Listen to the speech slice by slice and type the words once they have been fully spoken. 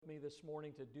this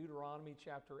morning to Deuteronomy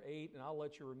chapter 8, and I'll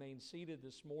let you remain seated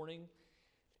this morning.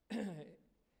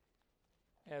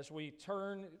 As we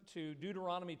turn to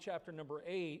Deuteronomy chapter number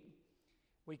 8,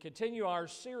 we continue our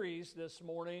series this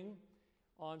morning.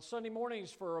 On Sunday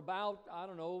mornings for about,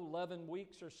 11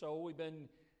 weeks or so, we've been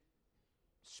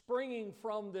springing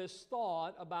from this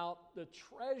thought about the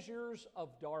treasures of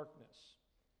darkness.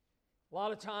 A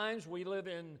lot of times we live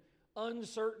in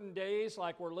uncertain days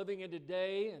like we're living in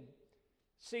today, and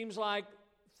seems like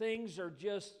things are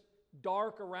just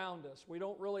dark around us. We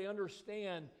don't really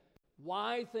understand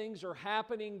why things are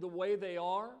happening the way they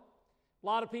are. A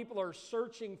lot of people are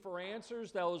searching for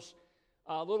answers. Those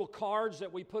little cards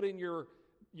that we put in your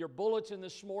bulletin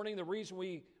this morning, the reason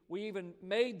we even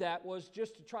made that was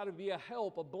just to try to be a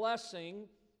help, a blessing,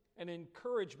 an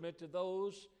encouragement to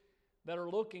those that are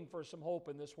looking for some hope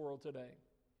in this world today.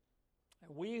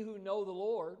 And we who know the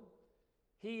Lord,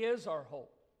 He is our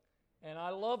hope. And I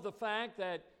love the fact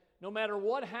that no matter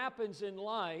what happens in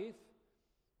life,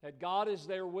 that God is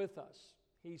there with us.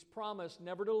 He's promised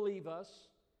never to leave us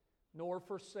nor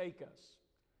forsake us.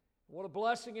 What a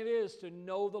blessing it is to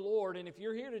know the Lord. And if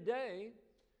you're here today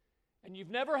and you've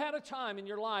never had a time in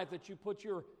your life that you put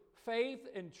your faith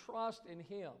and trust in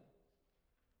Him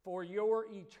for your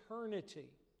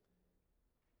eternity,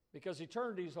 because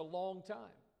eternity is a long time,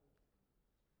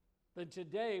 then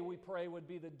today we pray would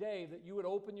be the day that you would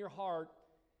open your heart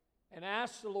and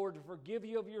ask the Lord to forgive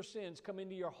you of your sins, come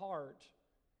into your heart,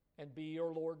 and be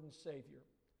your Lord and Savior.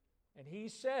 And He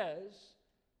says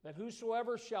that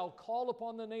whosoever shall call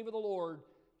upon the name of the Lord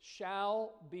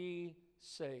shall be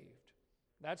saved.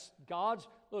 That's God's,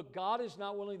 look, God is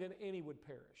not willing that any would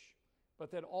perish,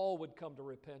 but that all would come to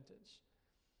repentance.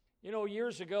 You know,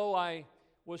 years ago I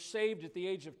was saved at the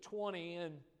age of 20,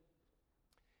 and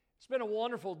it's been a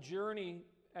wonderful journey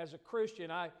as a Christian.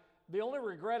 The only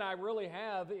regret I really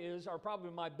have is, or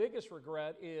probably my biggest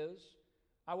regret is,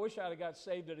 I wish I'd have got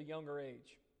saved at a younger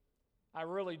age. I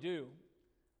really do.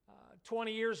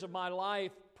 20 years of my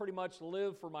life pretty much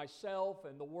lived for myself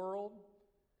and the world.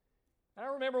 And I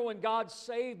remember when God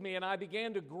saved me and I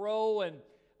began to grow, and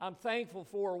I'm thankful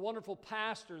for a wonderful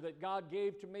pastor that God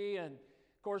gave to me. And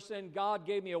of course, then God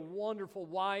gave me a wonderful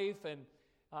wife, and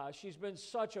she's been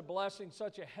such a blessing,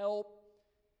 such a help.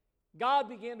 God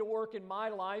began to work in my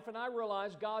life, and I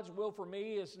realized God's will for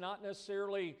me is not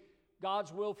necessarily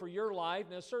God's will for your life.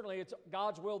 Now, certainly it's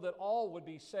God's will that all would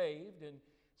be saved, and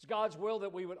it's God's will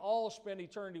that we would all spend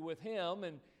eternity with Him,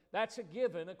 and that's a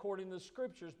given according to the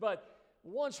Scriptures. But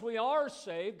once we are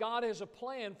saved, God has a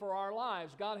plan for our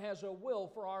lives. God has a will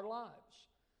for our lives.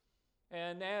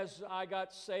 And as I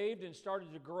got saved and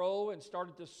started to grow and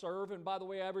started to serve, and by the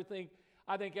way, I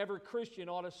think every Christian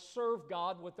ought to serve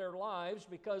God with their lives,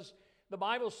 because the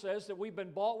Bible says that we've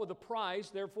been bought with a price,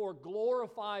 therefore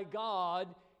glorify God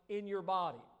in your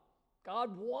body.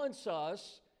 God wants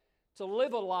us to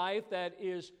live a life that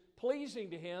is pleasing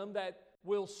to Him, that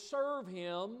will serve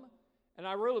Him, and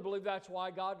I really believe that's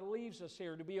why God leaves us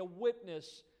here, to be a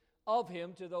witness of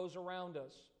Him to those around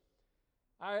us.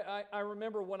 I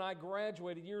remember when I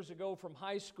graduated years ago from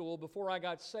high school, before I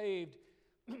got saved,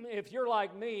 if you're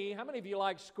like me, how many of you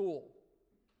like school?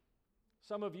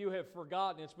 Some of you have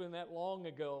forgotten, it's been that long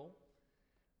ago.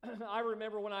 I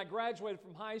remember when I graduated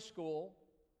from high school,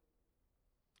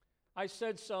 I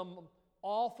said some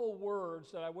awful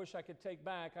words that I wish I could take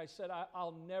back. I said,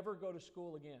 I'll never go to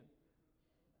school again.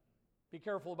 Be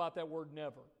careful about that word,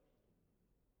 never.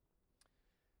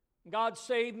 God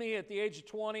saved me at the age of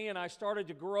 20, and I started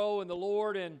to grow in the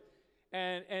Lord, and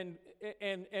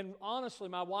honestly,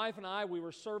 my wife and I, we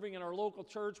were serving in our local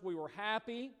church. We were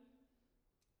happy,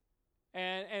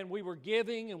 and we were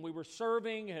giving, and we were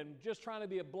serving, and just trying to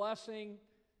be a blessing.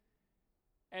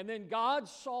 And then God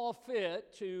saw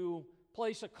fit to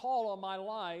place a call on my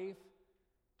life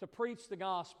to preach the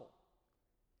gospel.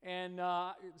 And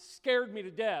it scared me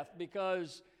to death,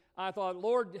 because I thought,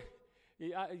 Lord,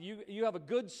 you have a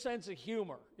good sense of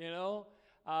humor, you know.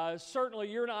 Certainly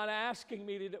you're not asking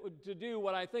me to do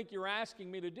what I think you're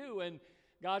asking me to do. And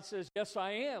God says, yes,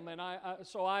 I am. And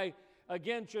so I,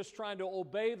 again, just trying to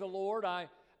obey the Lord, I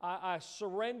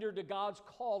surrendered to God's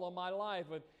call on my life.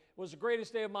 It was the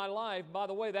greatest day of my life. By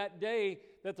the way, that day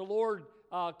that the Lord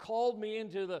called me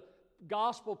into the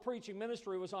gospel preaching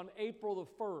ministry was on April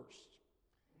the 1st.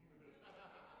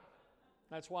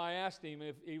 That's why I asked him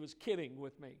if he was kidding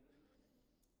with me.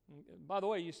 By the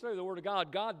way, you study the Word of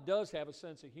God, God does have a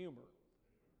sense of humor.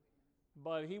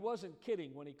 But He wasn't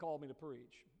kidding when He called me to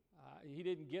preach. He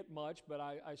didn't get much, but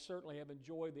I certainly have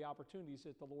enjoyed the opportunities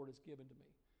that the Lord has given to me.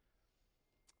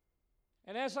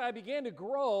 And as I began to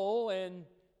grow, and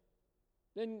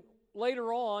then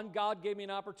later on, God gave me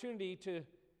an opportunity to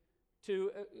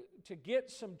get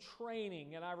some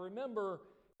training. And I remember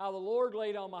how the Lord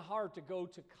laid on my heart to go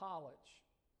to college.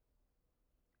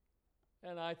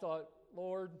 And I thought,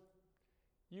 Lord,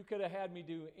 you could have had me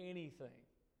do anything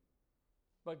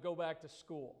but go back to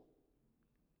school.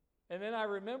 And then I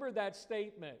remembered that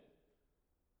statement,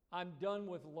 I'm done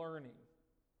with learning.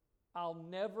 I'll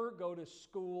never go to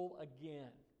school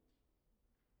again.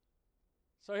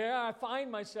 So here I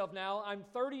find myself now. I'm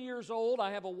 30 years old.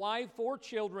 I have a wife, 4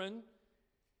 children.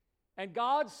 And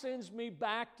God sends me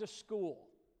back to school.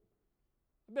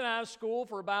 I've been out of school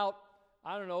for about,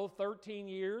 13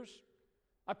 years.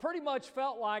 I pretty much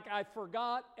felt like I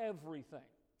forgot everything.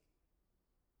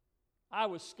 I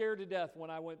was scared to death when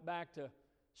I went back to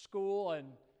school, and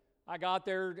I got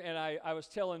there, and I was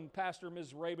telling Pastor and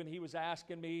Ms. Rabin, he was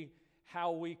asking me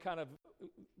how we kind of,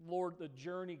 Lord, the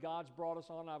journey God's brought us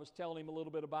on. I was telling him a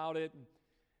little bit about it. And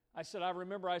I said, I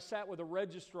remember I sat with a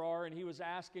registrar, and he was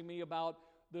asking me about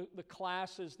the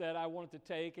classes that I wanted to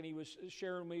take, and he was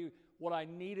sharing me what I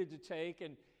needed to take.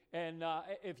 And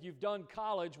if you've done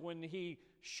college, when he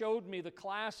showed me the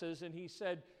classes, and he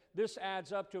said, this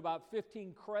adds up to about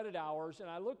 15 credit hours, and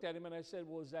I looked at him and I said,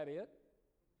 well, is that it?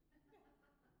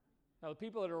 Now, the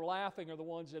people that are laughing are the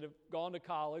ones that have gone to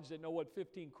college that know what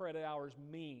 15 credit hours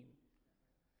mean.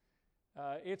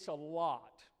 It's a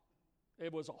lot.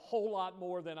 It was a whole lot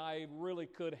more than I really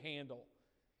could handle.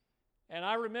 And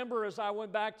I remember as I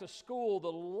went back to school, the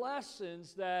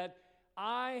lessons that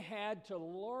I had to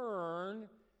learn.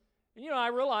 And, I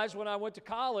realized when I went to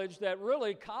college that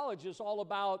really college is all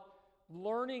about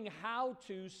learning how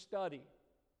to study,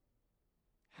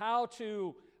 how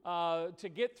to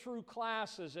get through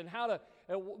classes, and how to.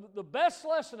 The best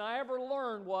lesson I ever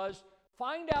learned was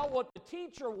find out what the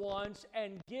teacher wants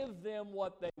and give them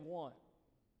what they want.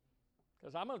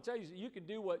 Because I'm going to tell you, you can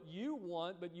do what you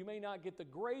want, but you may not get the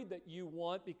grade that you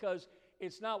want because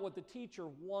it's not what the teacher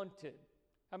wanted.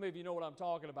 How many of you know what I'm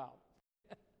talking about?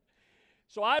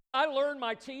 So I learned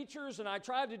my teachers, and I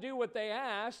tried to do what they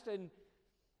asked,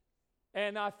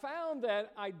 and I found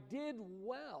that I did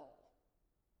well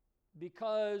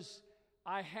because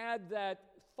I had that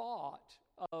thought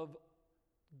of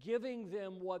giving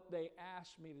them what they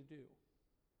asked me to do.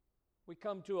 We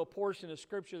come to a portion of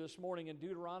Scripture this morning in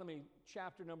Deuteronomy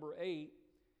chapter number 8,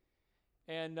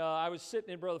 and I was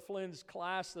sitting in Brother Flynn's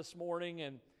class this morning,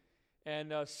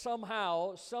 and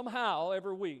somehow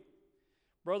every week,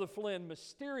 Brother Flynn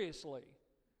mysteriously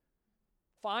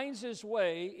finds his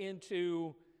way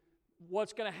into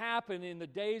what's going to happen in the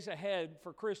days ahead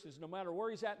for Christians. No matter where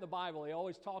he's at in the Bible, he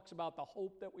always talks about the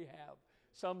hope that we have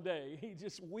someday. He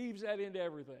just weaves that into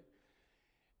everything.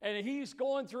 And he's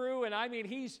going through, and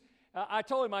I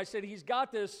told him, I said, he's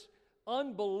got this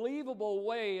unbelievable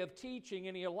way of teaching,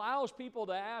 and he allows people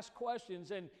to ask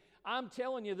questions, and I'm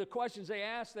telling you, the questions they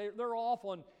ask, they're off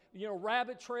on,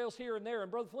 rabbit trails here and there,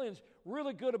 and Brother Flynn's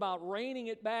really good about reining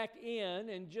it back in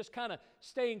and just kind of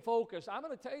staying focused. I'm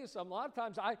going to tell you something. A lot of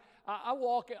times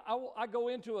I go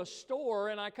into a store,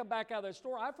 and I come back out of that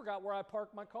store, I forgot where I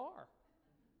parked my car.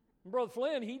 And Brother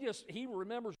Flynn, he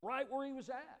remembers right where he was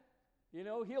at.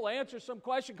 He'll answer some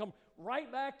question, come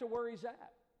right back to where he's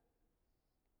at.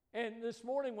 And this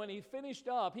morning when he finished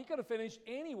up, he could have finished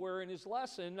anywhere in his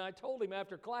lesson. I told him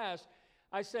after class,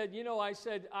 I said,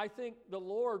 I think the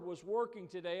Lord was working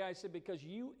today. I said, because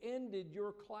you ended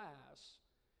your class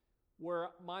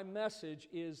where my message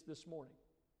is this morning.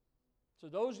 So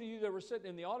those of you that were sitting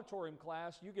in the auditorium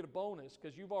class, you get a bonus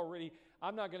because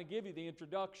I'm not going to give you the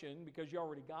introduction because you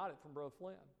already got it from Brother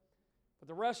Flynn. But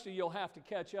the rest of you, you'll have to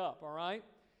catch up, all right?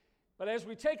 But as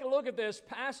we take a look at this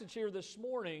passage here this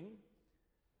morning,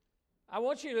 I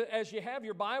want you to, as you have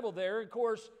your Bible there, of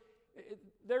course,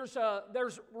 there's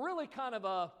really kind of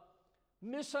a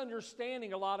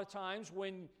misunderstanding a lot of times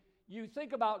when you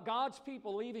think about God's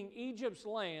people leaving Egypt's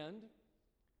land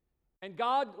and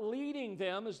God leading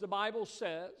them, as the Bible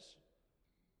says.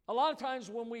 A lot of times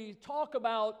when we talk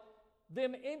about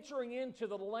them entering into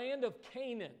the land of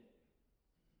Canaan,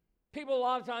 people a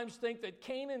lot of times think that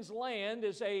Canaan's land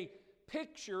is a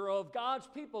picture of God's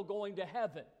people going to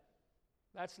heaven.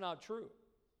 That's not true.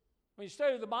 When you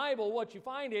study the Bible, what you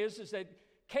find is that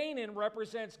Canaan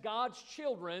represents God's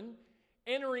children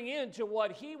entering into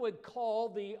what he would call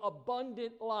the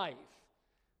abundant life.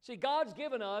 See, God's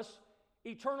given us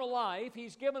eternal life.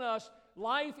 He's given us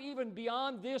life even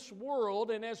beyond this world.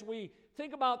 And as we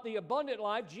think about the abundant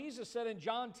life, Jesus said in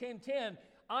John 10:10,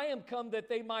 I am come that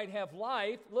they might have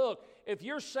life. Look, if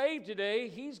you're saved today,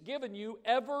 he's given you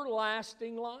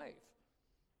everlasting life.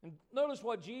 And notice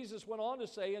what Jesus went on to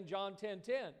say in John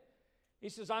 10:10. He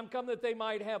says, I'm come that they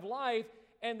might have life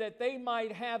and that they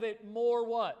might have it more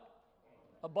what?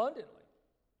 Abundantly.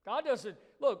 God doesn't,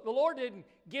 look, the Lord didn't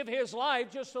give His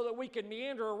life just so that we can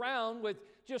meander around with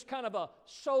just kind of a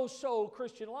so-so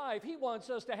Christian life. He wants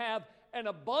us to have an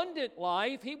abundant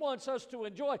life. He wants us to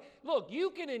enjoy. Look, you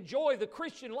can enjoy the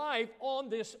Christian life on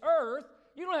this earth.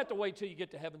 You don't have to wait till you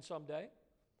get to heaven someday.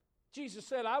 Jesus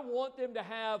said, I want them to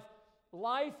have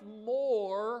life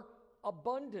more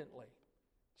abundantly.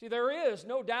 See, there is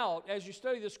no doubt, as you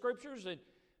study the Scriptures, and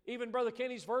even Brother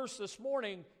Kenny's verse this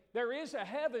morning, there is a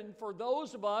heaven for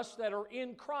those of us that are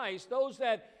in Christ, those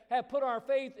that have put our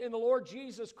faith in the Lord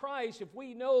Jesus Christ. If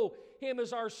we know Him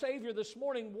as our Savior this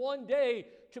morning, one day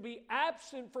to be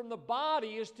absent from the body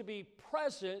is to be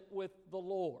present with the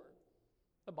Lord.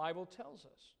 The Bible tells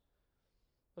us.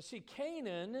 But see,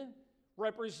 Canaan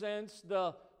represents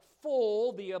the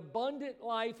full, the abundant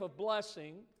life of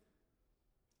blessing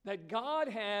that God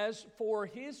has for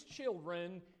His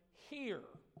children here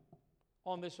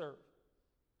on this earth.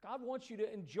 God wants you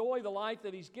to enjoy the life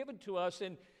that He's given to us.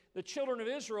 And the children of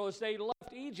Israel, as they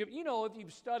left Egypt, you know, if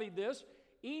you've studied this,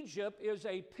 Egypt is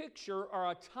a picture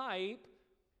or a type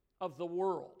of the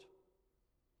world.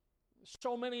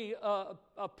 So many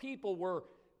people were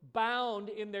bound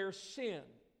in their sin,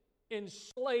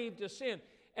 enslaved to sin.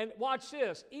 And watch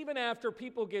this, even after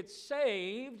people get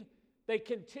saved, they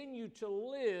continue to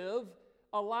live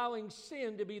allowing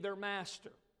sin to be their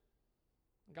master.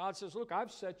 God says, look,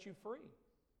 I've set you free.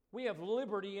 We have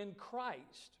liberty in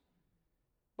Christ.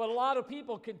 But a lot of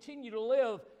people continue to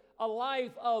live a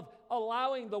life of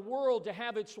allowing the world to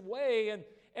have its way.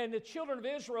 And the children of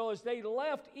Israel, as they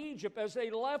left Egypt, as they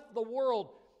left the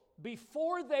world,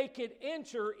 before they could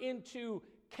enter into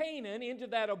Canaan, into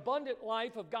that abundant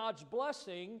life of God's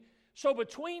blessing, so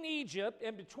between Egypt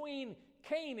and between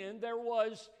Canaan, there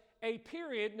was a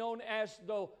period known as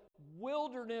the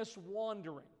wilderness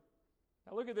wandering.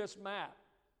 Now look at this map.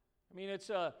 I mean, it's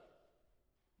a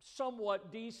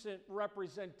somewhat decent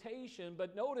representation,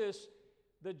 but notice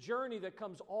the journey that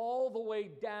comes all the way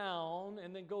down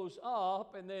and then goes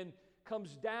up and then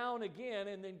comes down again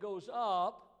and then goes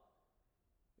up.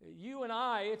 You and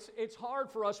I, it's hard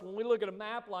for us when we look at a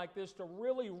map like this to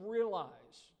really realize.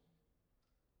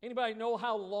 Anybody know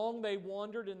how long they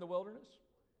wandered in the wilderness?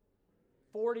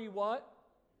 40 what?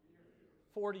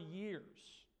 40 years.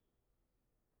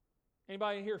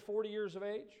 Anybody in here 40 years of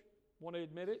age? Want to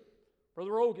admit it?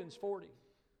 Brother Rogan's 40.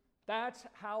 That's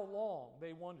how long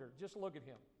they wandered. Just look at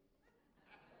him.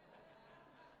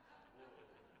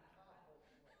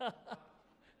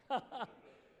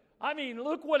 I mean,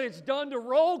 look what it's done to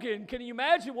Rogan. Can you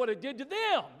imagine what it did to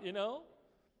them, you know?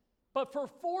 But for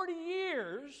 40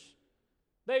 years,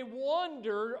 they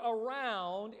wandered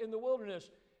around in the wilderness.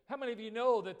 How many of you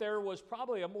know that there was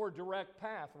probably a more direct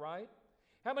path, right?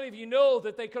 How many of you know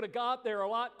that they could have got there a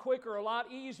lot quicker, a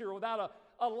lot easier, without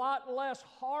a lot less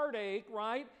heartache,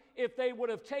 right, if they would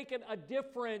have taken a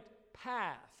different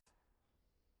path?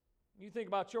 You think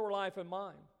about your life and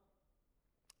mine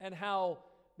and how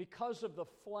because of the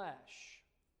flesh,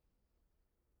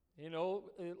 you know,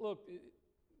 look,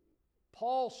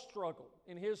 Paul struggled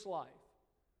in his life.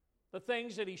 The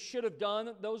things that he should have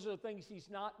done, those are the things he's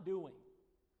not doing.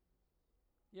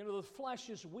 You know, the flesh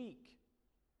is weak.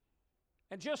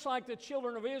 And just like the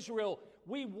children of Israel,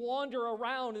 we wander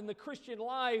around in the Christian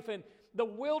life, and the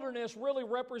wilderness really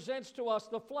represents to us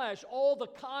the flesh, all the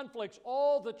conflicts,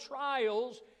 all the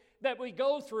trials that we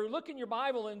go through. Look in your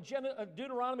Bible in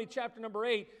Deuteronomy chapter number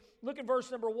 8. Look at verse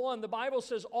number 1. The Bible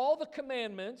says, all the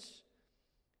commandments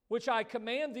which I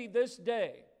command thee this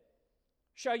day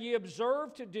shall ye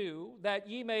observe to do, that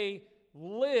ye may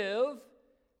live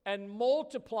and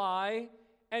multiply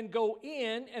and go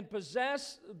in and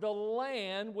possess the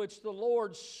land which the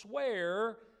Lord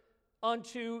sware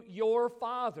unto your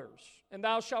fathers. And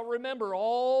thou shalt remember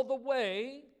all the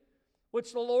way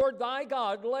which the Lord thy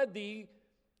God led thee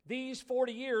these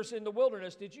 40 years in the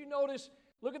wilderness. Did you notice?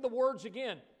 Look at the words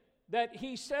again, that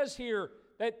he says here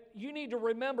that you need to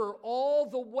remember all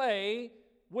the way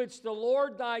which the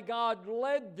Lord thy God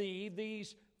led thee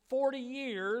these 40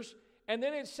 years. And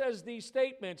then it says these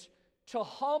statements, to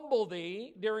humble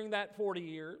thee during that 40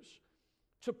 years,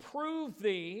 to prove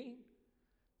thee,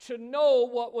 to know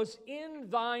what was in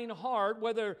thine heart,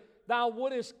 whether thou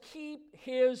wouldest keep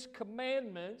his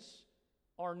commandments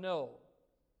or no.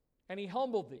 And he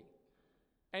humbled thee,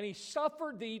 and he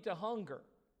suffered thee to hunger,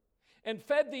 and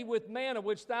fed thee with manna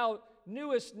which thou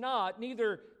knewest not,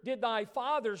 neither did thy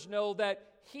fathers know, that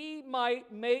he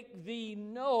might make thee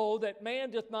know that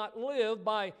man doth not live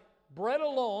by bread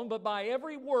alone, but by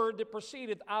every word that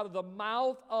proceedeth out of the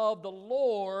mouth of the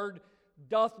Lord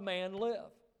doth man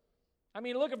live. I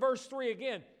mean, look at verse 3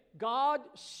 again. God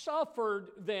suffered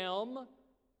them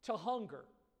to hunger.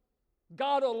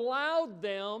 God allowed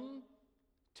them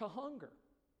to hunger.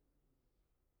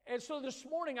 And so this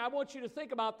morning, I want you to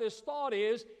think about this thought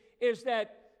is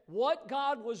that what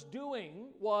God was doing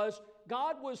was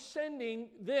God was sending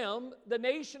them, the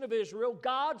nation of Israel,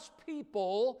 God's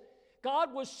people,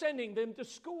 God was sending them to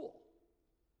school.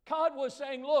 God was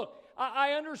saying, look,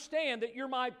 I understand that you're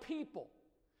my people,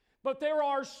 but there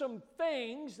are some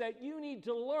things that you need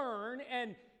to learn,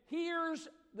 and here's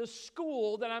the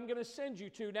school that I'm going to send you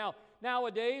to. Now,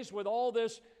 nowadays, with all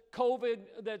this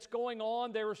COVID that's going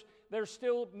on, there's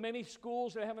still many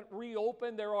schools that haven't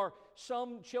reopened. There are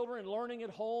some children learning at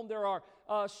home. There are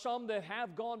some that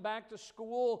have gone back to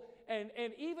school. And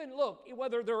even, look,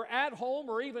 whether they're at home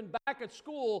or even back at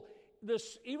school,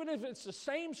 even if it's the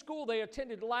same school they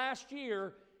attended last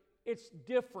year, it's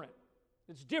different.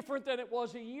 It's different than it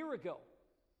was a year ago.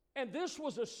 And this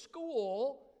was a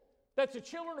school that the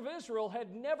children of Israel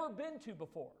had never been to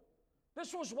before.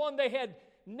 This was one they had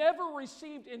never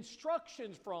received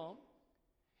instructions from.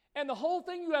 And the whole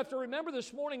thing you have to remember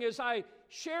this morning as I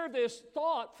share this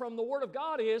thought from the Word of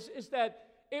God is that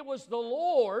it was the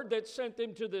Lord that sent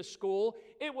them to this school.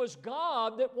 It was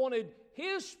God that wanted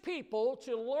His people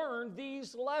to learn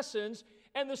these lessons.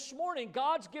 And this morning,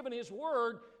 God's given His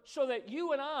Word so that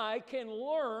you and I can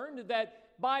learn that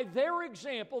by their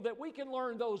example, that we can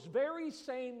learn those very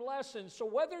same lessons. So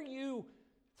whether you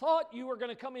thought you were going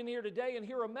to come in here today and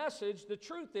hear a message, the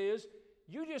truth is,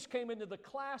 you just came into the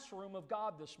classroom of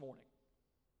God this morning.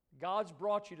 God's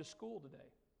brought you to school today.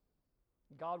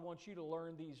 God wants you to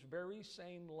learn these very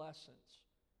same lessons.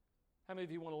 How many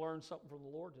of you want to learn something from the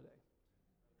Lord today?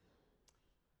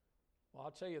 Well,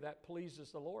 I'll tell you, that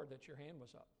pleases the Lord that your hand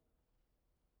was up.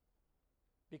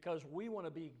 Because we want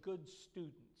to be good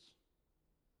students.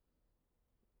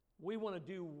 We want to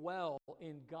do well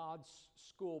in God's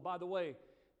school. By the way,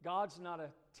 God's not a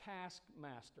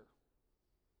taskmaster.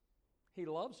 He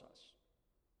loves us.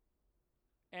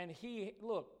 And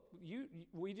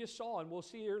we just saw, and we'll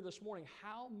see here this morning,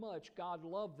 how much God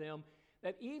loved them,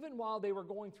 that even while they were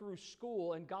going through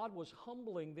school and God was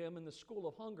humbling them in the school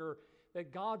of hunger,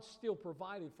 that God still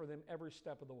provided for them every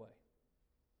step of the way.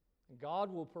 And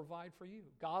God will provide for you.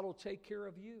 God will take care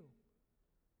of you.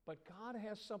 But God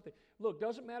has something. Look,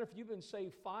 doesn't matter if you've been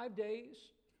saved 5 days,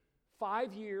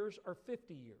 5 years, or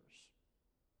 50 years.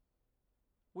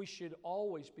 We should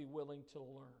always be willing to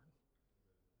learn.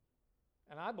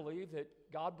 And I believe that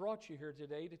God brought you here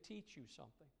today to teach you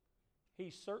something. He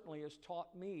certainly has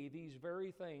taught me these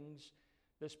very things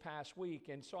this past week.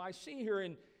 And so I see here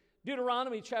in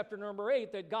Deuteronomy chapter number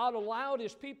 8 that God allowed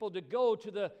His people to go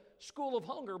to the school of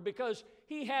hunger because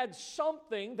He had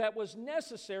something that was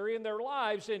necessary in their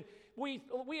lives. And we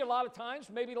a lot of times,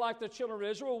 maybe like the children of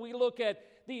Israel, we look at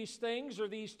these things or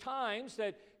these times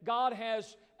that God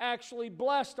has actually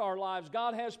blessed our lives.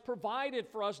 God has provided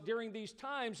for us during these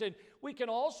times. And we can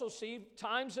also see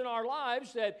times in our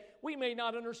lives that we may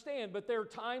not understand, but there are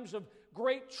times of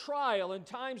great trial and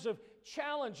times of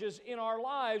challenges in our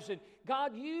lives. And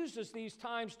God uses these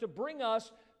times to bring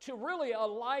us to really a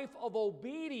life of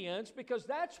obedience, because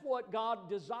that's what God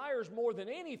desires more than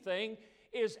anything,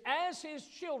 is as His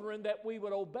children that we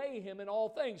would obey Him in all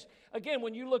things. Again,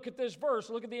 when you look at this verse,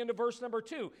 look at the end of verse number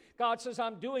 2. God says,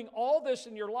 I'm doing all this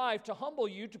in your life to humble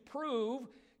you, to prove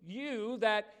you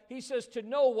that, He says, to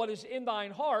know what is in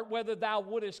thine heart, whether thou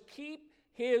wouldest keep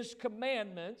His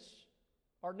commandments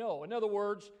or no. In other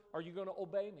words, are you going to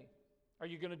obey me? Are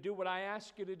you going to do what I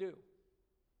ask you to do?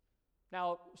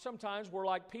 Now, sometimes we're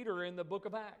like Peter in the book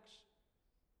of Acts.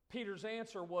 Peter's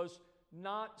answer was,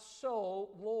 not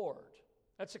so, Lord.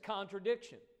 That's a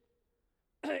contradiction.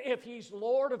 If He's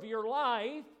Lord of your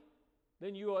life,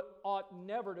 then you ought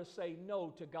never to say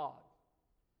no to God.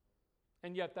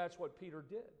 And yet that's what Peter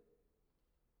did.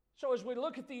 So as we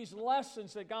look at these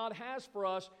lessons that God has for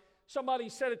us, somebody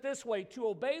said it this way: to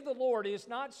obey the Lord is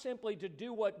not simply to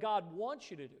do what God wants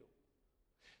you to do.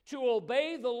 To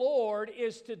obey the Lord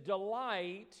is to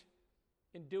delight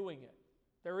in doing it.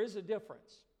 There is a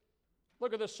difference.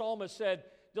 Look at the psalmist said,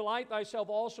 delight thyself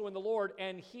also in the Lord,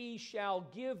 and He shall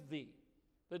give thee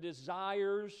the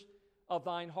desires of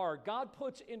thine heart. God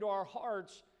puts into our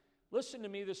hearts, listen to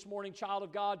me this morning, child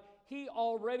of God, He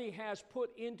already has put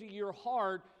into your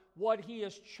heart what He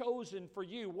has chosen for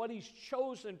you, what He's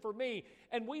chosen for me.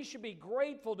 And we should be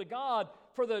grateful to God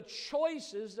for the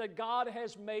choices that God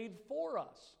has made for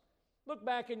us. Look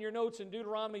back in your notes in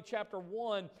Deuteronomy chapter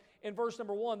 1, in verse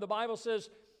number 1, the Bible says,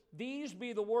 these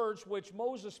be the words which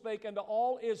Moses spake unto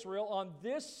all Israel on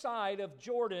this side of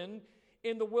Jordan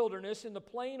in the wilderness, in the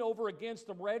plain over against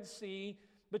the Red Sea,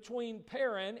 between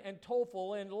Paran and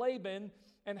Tophel and Laban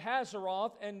and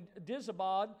Hazeroth and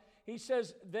Dizabad. He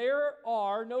says, there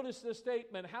are, notice this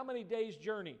statement, how many days'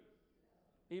 journey?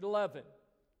 11.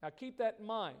 Now keep that in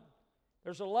mind.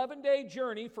 There's an 11-day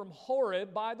journey from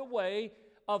Horeb by the way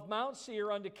of Mount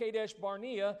Seir unto Kadesh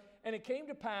Barnea, and it came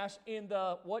to pass in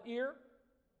the, what year?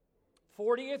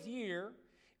 40th year,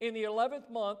 in the 11th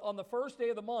month, on the first day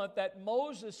of the month, that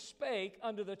Moses spake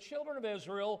unto the children of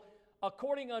Israel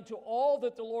according unto all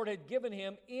that the Lord had given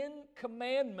him in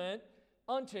commandment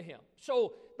unto him.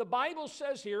 So the Bible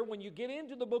says here, when you get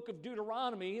into the book of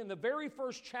Deuteronomy, in the very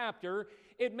first chapter,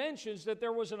 it mentions that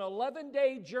there was an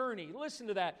 11-day journey. Listen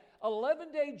to that.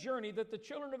 11-day journey that the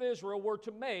children of Israel were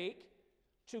to make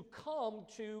to come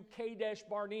to Kadesh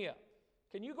Barnea.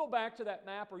 Can you go back to that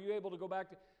map? Are you able to go back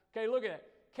to? Okay, look at it.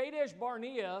 Kadesh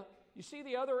Barnea, you see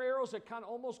the other arrows that kind of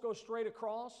almost go straight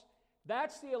across?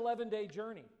 That's the 11-day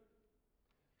journey.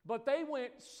 But they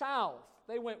went south.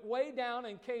 They went way down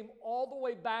and came all the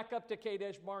way back up to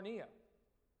Kadesh Barnea.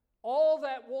 All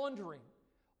that wandering,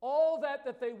 all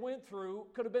that they went through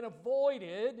could have been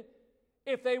avoided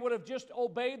if they would have just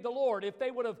obeyed the Lord, if they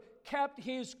would have kept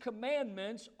His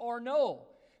commandments or no.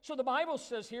 So the Bible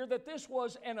says here that this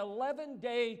was an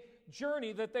 11-day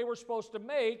journey that they were supposed to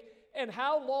make. And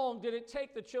how long did it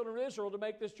take the children of Israel to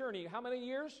make this journey? How many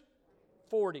years?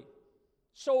 40.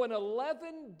 So an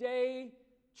 11-day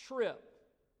trip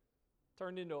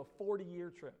turned into a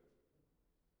 40-year trip.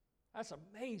 That's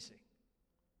amazing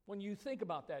when you think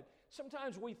about that.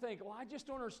 Sometimes we think, well, I just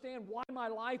don't understand why my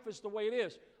life is the way it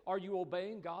is. Are you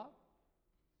obeying God?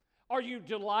 Are you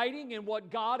delighting in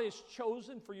what God has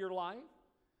chosen for your life?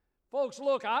 Folks,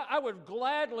 look, I would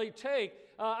gladly take,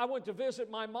 I went to visit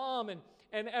my mom,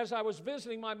 and as I was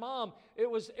visiting my mom, it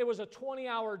was a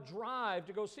 20-hour drive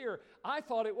to go see her. I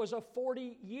thought it was a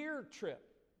 40-year trip.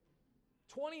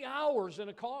 20 hours in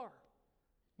a car.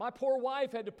 My poor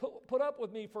wife had to put up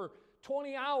with me for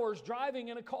 20 hours driving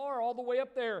in a car all the way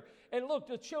up there. And look,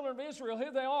 the children of Israel,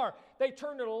 here they are. They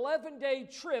turned an 11-day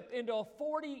trip into a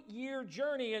 40-year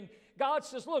journey. And God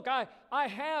says, look, I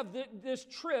have this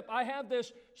trip. I have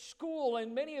this school.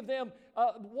 And many of them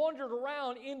wandered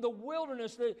around in the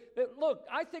wilderness. Look,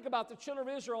 I think about the children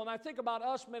of Israel, and I think about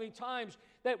us many times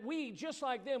that we, just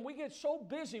like them, we get so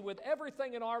busy with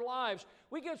everything in our lives.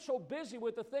 We get so busy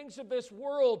with the things of this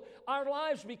world. Our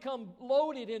lives become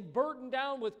loaded and burdened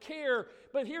down with care.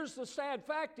 But here's the sad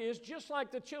fact is, just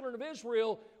like the children of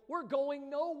Israel, we're going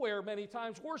nowhere many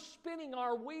times. We're spinning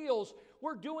our wheels.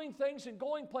 We're doing things and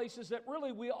going places that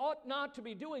really we ought not to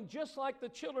be doing, just like the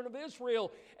children of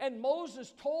Israel. And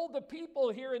Moses told the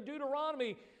people here in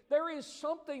Deuteronomy, there is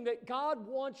something that God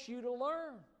wants you to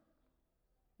learn.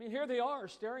 I mean, here they are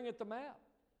staring at the map.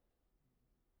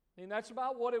 I mean, that's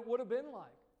about what it would have been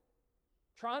like.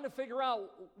 Trying to figure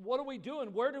out, what are we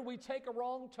doing? Where did we take a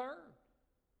wrong turn?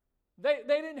 They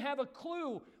didn't have a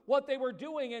clue what they were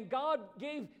doing, and God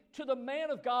gave to the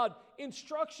man of God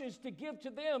instructions to give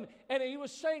to them. And He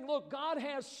was saying, look, God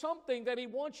has something that He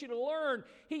wants you to learn.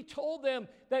 He told them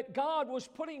that God was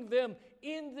putting them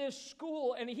in this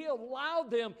school, and He allowed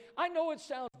them. I know it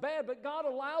sounds bad, but God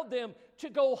allowed them to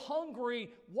go hungry.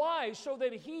 Why? So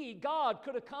that He, God,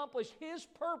 could accomplish His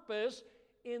purpose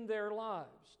in their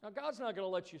lives. Now, God's not going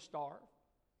to let you starve.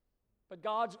 But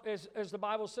God, as the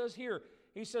Bible says here,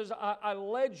 He says, I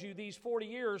led you these 40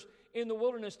 years in the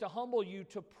wilderness to humble you,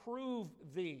 to prove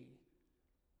thee,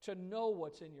 to know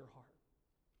what's in your heart.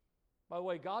 By the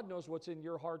way, God knows what's in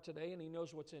your heart today, and He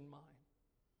knows what's in mine.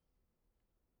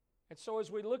 And so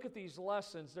as we look at these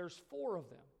lessons, there's 4 of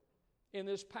them in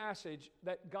this passage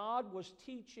that God was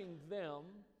teaching them.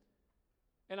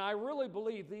 And I really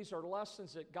believe these are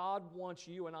lessons that God wants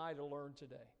you and I to learn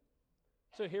today.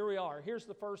 So here we are. Here's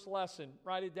the first lesson.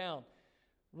 Write it down.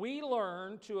 We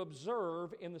learn to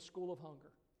observe in the school of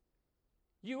hunger.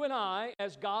 You and I,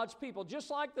 as God's people, just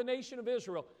like the nation of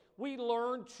Israel, we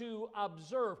learn to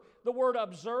observe. The word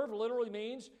observe literally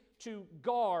means to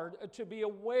guard, to be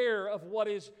aware of what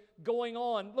is going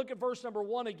on. Look at verse number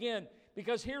 1 again,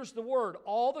 because here's the word.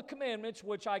 All the commandments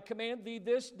which I command thee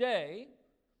this day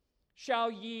shall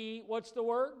ye, what's the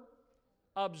word?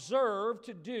 Observe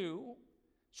to do.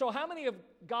 So how many of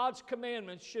God's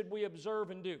commandments should we observe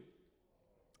and do?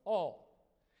 All.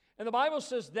 And the Bible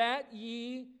says that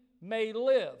ye may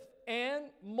live and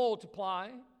multiply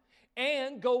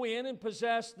and go in and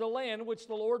possess the land which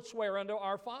the Lord sware unto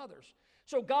our fathers.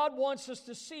 So God wants us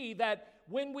to see that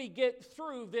when we get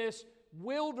through this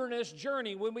wilderness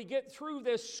journey, when we get through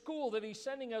this school that He's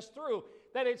sending us through,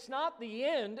 that it's not the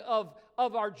end of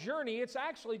our journey, it's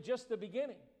actually just the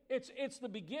beginning. It's the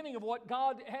beginning of what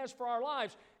God has for our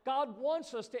lives. God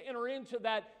wants us to enter into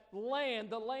that land,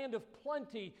 the land of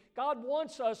plenty. God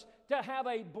wants us to have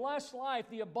a blessed life,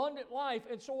 the abundant life.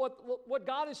 And so what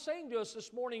God is saying to us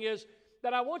this morning is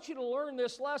that I want you to learn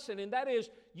this lesson, and that is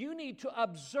you need to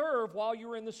observe while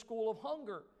you're in the school of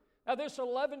hunger. Now, this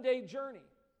 11-day journey,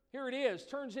 here it is,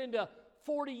 turns into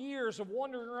 40 years of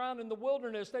wandering around in the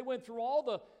wilderness. They went through all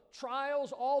the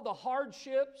trials, all the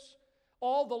hardships,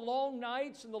 all the long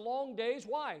nights and the long days.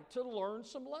 Why? To learn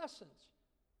some lessons.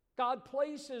 God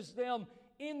places them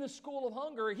in the school of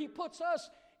hunger. He puts us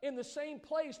in the same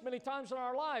place many times in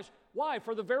our lives. Why?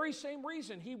 For the very same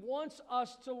reason. He wants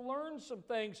us to learn some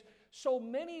things. So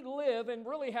many live and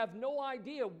really have no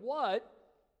idea what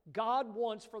God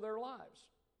wants for their lives.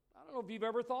 I don't know if you've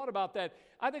ever thought about that.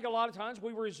 I think a lot of times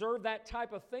we reserve that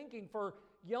type of thinking for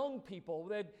young people.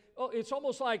 That it's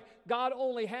almost like God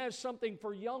only has something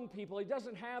for young people. He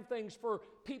doesn't have things for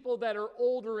people that are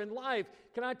older in life.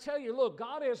 Can I tell you, look,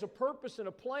 God has a purpose and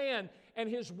a plan and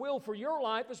His will for your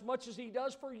life as much as He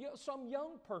does for some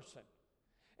young person.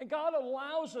 And God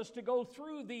allows us to go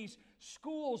through these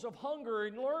schools of hunger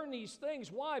and learn these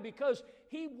things. Why? Because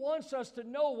He wants us to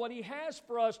know what He has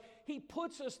for us. He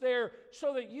puts us there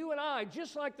so that you and I,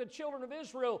 just like the children of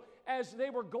Israel, as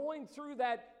they were going through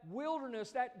that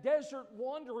wilderness, that desert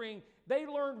wandering, they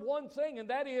learned one thing, and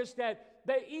that is that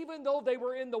even though they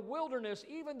were in the wilderness,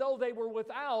 even though they were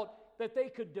without, that they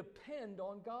could depend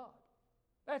on God.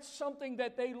 That's something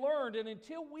that they learned, and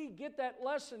until we get that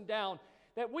lesson down,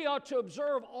 that we ought to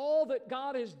observe all that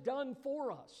God has done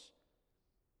for us.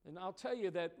 And I'll tell you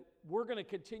that we're going to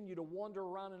continue to wander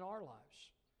around in our lives.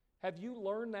 Have you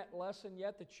learned that lesson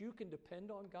yet, that you can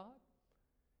depend on God?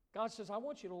 God says, I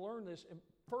want you to learn this. And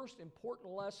first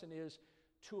important lesson is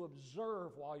to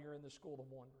observe while you're in the school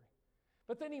of wandering.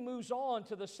 But then He moves on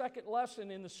to the second lesson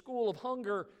in the school of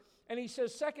hunger. And He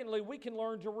says, secondly, we can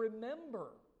learn to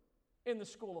remember in the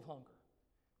school of hunger.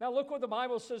 Now look what the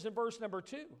Bible says in verse number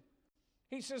 2.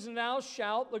 He says, and thou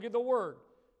shalt, look at the word,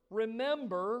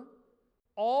 remember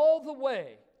all the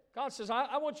way. God says,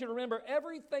 I want you to remember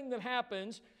everything that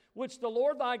happens, which the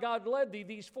Lord thy God led thee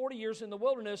these 40 years in the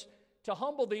wilderness, to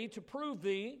humble thee, to prove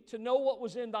thee, to know what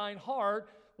was in thine heart,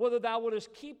 whether thou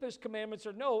wouldest keep His commandments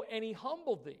or no. And He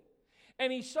humbled thee.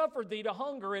 And He suffered thee to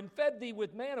hunger, and fed thee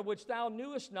with manna, which thou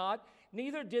knewest not,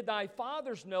 neither did thy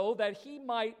fathers know, that He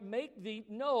might make thee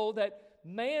know that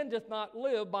man doth not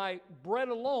live by bread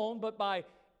alone, but by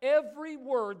every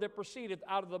word that proceedeth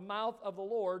out of the mouth of the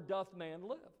Lord doth man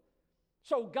live.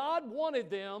 So God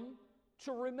wanted them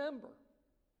to remember.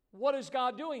 What is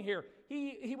God doing here?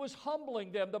 He was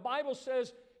humbling them. The Bible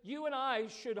says you and I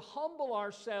should humble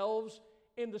ourselves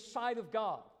in the sight of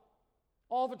God.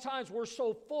 Oftentimes we're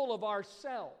so full of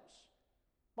ourselves,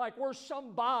 like we're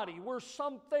somebody, we're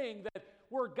something, that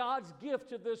we're God's gift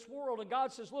to this world. And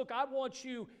God says, look, I want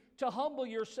you to humble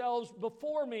yourselves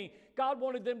before me. God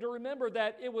wanted them to remember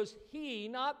that it was He,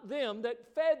 not them,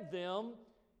 that fed them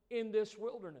in this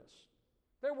wilderness.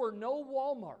 There were no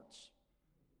Walmarts.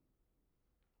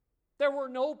 There were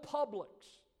no Publix.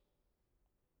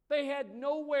 They had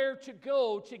nowhere to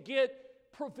go to get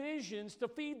provisions to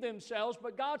feed themselves.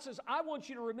 But God says, I want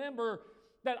you to remember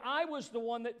that I was the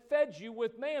one that fed you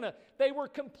with manna. They were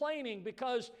complaining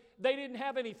because they didn't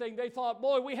have anything. They thought,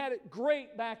 boy, we had it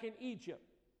great back in Egypt.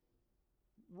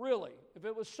 Really, if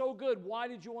it was so good, why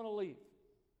did you want to leave?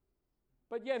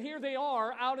 But yet here they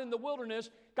are out in the wilderness.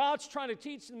 God's trying to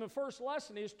teach them the first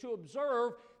lesson is to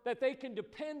observe that they can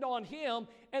depend on Him.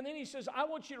 And then He says, I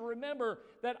want you to remember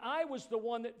that I was the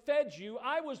one that fed you.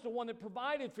 I was the one that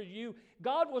provided for you.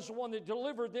 God was the one that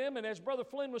delivered them. And as Brother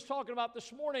Flynn was talking about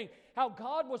this morning, how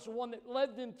God was the one that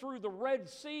led them through the Red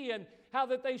Sea, and how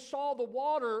that they saw the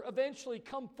water eventually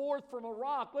come forth from a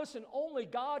rock. Listen, only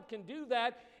God can do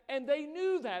that. And they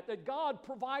knew that God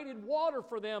provided water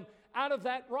for them out of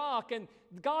that rock. And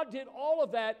God did all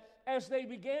of that as they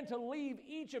began to leave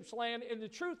Egypt's land. And the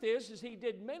truth is He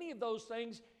did many of those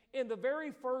things in the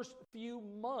very first few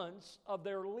months of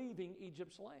their leaving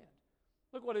Egypt's land.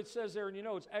 Look what it says there, and you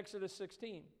know it's Exodus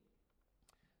 16.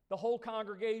 The whole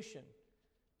congregation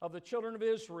of the children of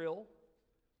Israel,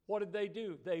 what did they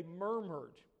do? They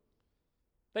murmured.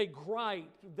 They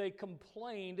griped. They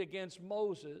complained against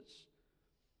Moses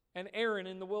and Aaron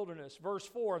in the wilderness. Verse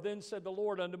 4, then said the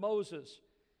Lord unto Moses,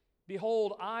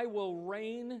 behold, I will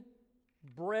rain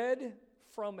bread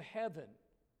from heaven.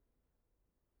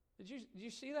 Did you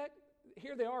see that?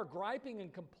 Here they are griping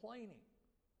and complaining.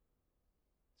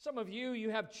 Some of you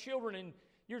have children, and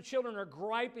your children are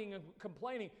griping and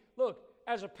complaining. Look,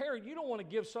 as a parent, you don't want to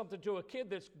give something to a kid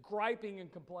that's griping and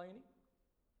complaining.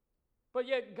 But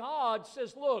yet God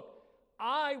says, look,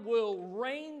 I will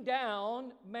rain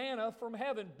down manna from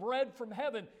heaven, bread from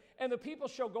heaven, and the people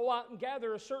shall go out and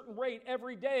gather a certain rate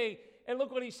every day. And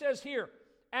look what he says here.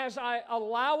 As I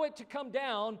allow it to come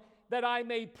down, that I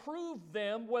may prove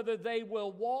them whether they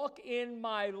will walk in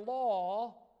my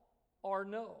law or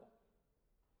no.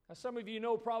 Now, some of you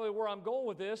know probably where I'm going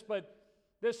with this, but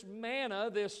this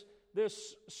manna,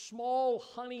 this small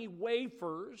honey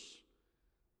wafers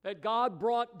that God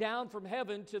brought down from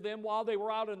heaven to them while they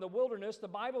were out in the wilderness, the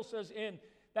Bible says in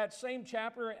that same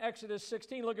chapter, in Exodus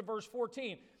 16, look at verse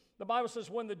 14. The Bible says,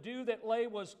 when the dew that lay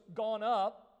was gone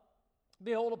up,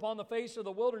 behold, upon the face of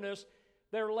the wilderness,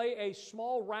 there lay a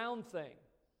small round thing,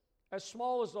 as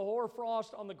small as the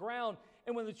hoarfrost on the ground.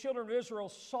 And when the children of Israel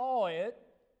saw it,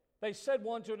 they said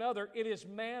one to another, it is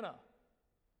manna.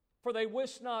 For they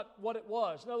wist not what it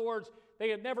was. In other words, they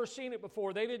had never seen it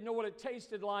before. They didn't know what it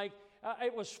tasted like.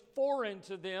 It was foreign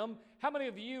to them. How many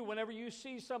of you, whenever you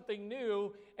see something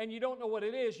new and you don't know what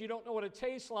it is, you don't know what it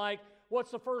tastes like, what's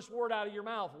the first word out of your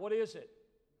mouth? What is it?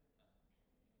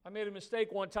 I made a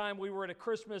mistake one time. We were at a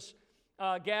Christmas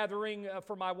gathering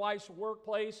for my wife's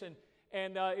workplace,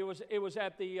 and it was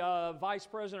at the vice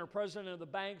president or president of the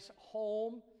bank's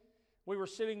home. We were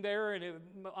sitting there, and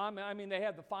they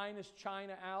had the finest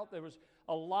china out. There was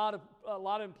a lot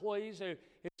of employees. His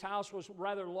house was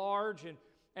rather large,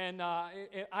 and I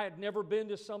had never been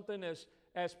to something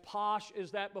as posh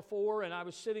as that before. And I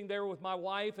was sitting there with my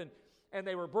wife, and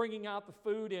they were bringing out the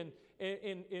food in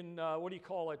what do you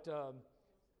call it?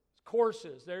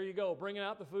 Courses. There you go, bringing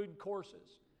out the food in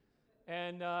courses.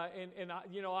 And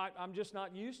I'm just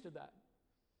not used to that.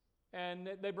 And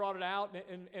they brought it out,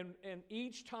 and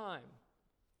each time,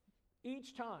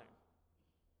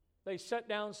 they set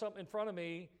down something in front of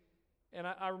me, and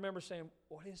I remember saying,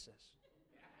 what is this?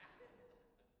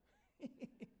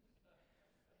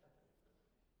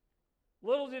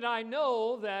 Little did I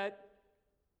know that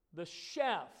the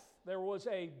chef, there was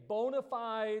a bona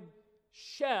fide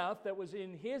chef that was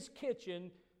in his kitchen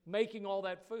making all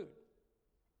that food.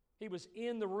 He was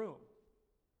in the room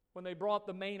when they brought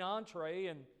the main entree,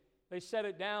 and they set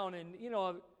it down, and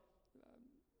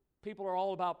people are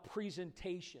all about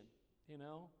presentation,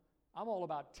 I'm all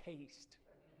about taste.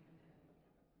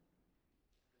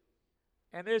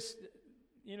 And this,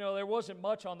 there wasn't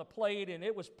much on the plate, and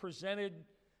it was presented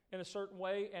in a certain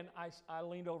way, and I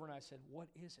leaned over and I said, what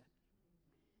is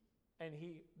it? And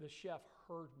the chef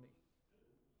heard me.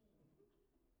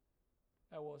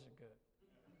 That wasn't good.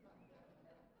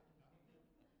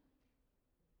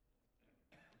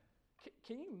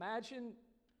 Can you imagine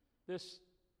this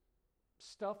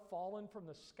stuff falling from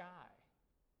the sky,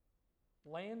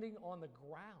 landing on the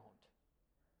ground?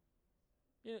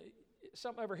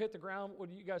 Something ever hit the ground? What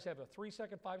do you guys have, a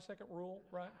 3-second, 5-second rule,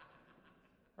 right?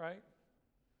 Right?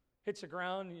 Hits the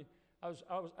ground. I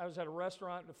was at a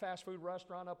restaurant, a fast food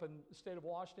restaurant up in the state of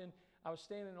Washington. I was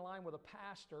standing in line with a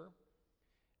pastor,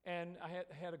 and I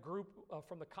had a group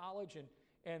from the college,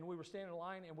 and we were standing in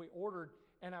line, and we ordered.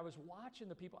 And I was watching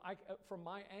the people. From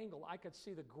my angle, I could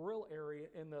see the grill area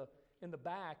in the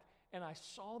back, and I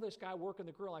saw this guy working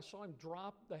the grill. I saw him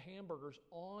drop the hamburgers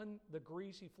on the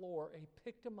greasy floor, and he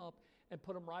picked them up and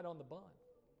put them right on the bun.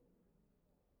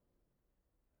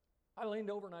 I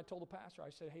leaned over and I told the pastor, I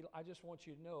said, hey, I just want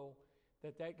you to know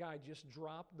that guy just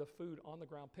dropped the food on the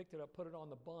ground, picked it up, put it on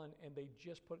the bun, and they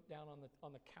just put it down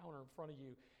on the counter in front of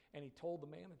you, and he told the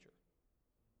manager.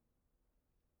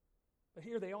 But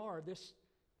here they are, this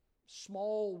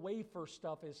small wafer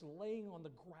stuff is laying on the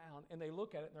ground, and they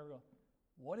look at it and they're going,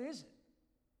 what is it?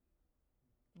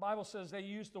 The Bible says they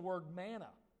used the word manna.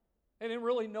 They didn't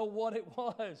really know what it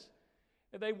was.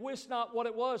 And they wist not what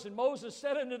it was. And Moses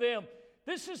said unto them,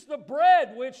 this is the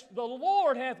bread which the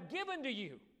Lord hath given to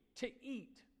you to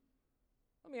eat.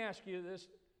 Let me ask you this.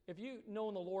 If you've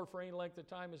known the Lord for any length of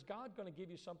time, is God going to give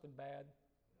you something bad?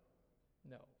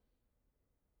 No.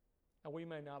 Now, we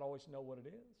may not always know what it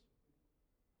is.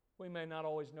 We may not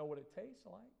always know what it tastes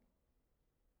like.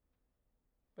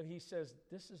 But he says,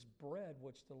 this is bread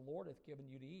which the Lord hath given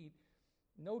you to eat.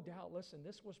 No doubt, listen,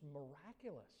 this was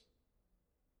miraculous.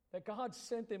 That God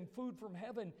sent them food from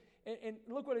heaven. And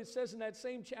look what it says in that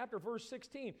same chapter, verse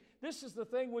 16. This is the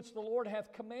thing which the Lord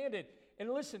hath commanded. And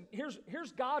listen,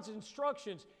 here's God's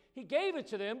instructions. He gave it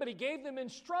to them, but he gave them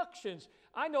instructions.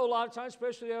 I know a lot of times,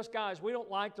 especially us guys, we don't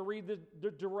like to read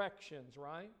the directions,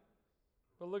 right?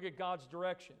 But look at God's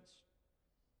directions.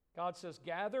 God says,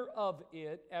 gather of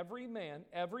it every man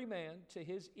to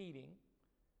his eating,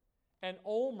 an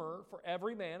omer for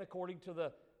every man according to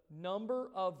the number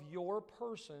of your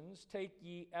persons. Take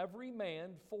ye every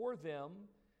man for them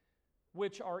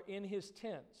which are in his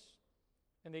tents.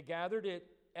 And they gathered it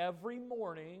every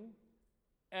morning,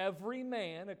 every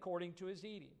man according to his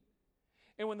eating.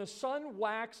 And when the sun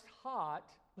waxed hot,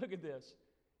 look at this,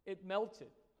 it melted.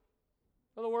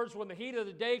 In other words, when the heat of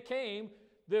the day came,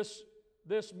 this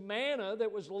manna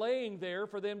that was laying there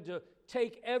for them to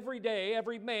take every day,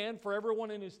 every man, for everyone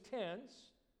in his tents,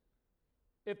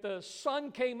 if the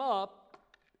sun came up,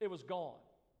 it was gone.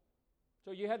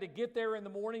 So you had to get there in the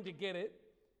morning to get it.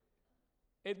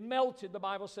 It melted, the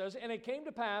Bible says, and it came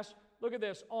to pass, look at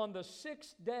this, on the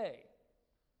sixth day,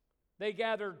 they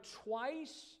gathered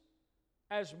twice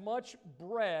as much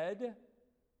bread,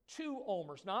 2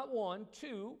 omers, not 1,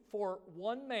 2, for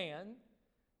one man,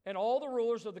 and all the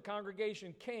rulers of the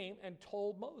congregation came and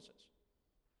told Moses.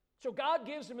 So God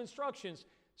gives them instructions.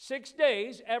 6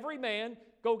 days, every man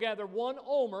go gather 1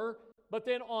 omer, but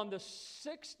then on the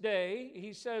 6th day,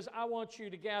 he says, I want you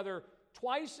to gather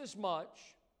twice as much.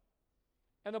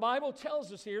 And the Bible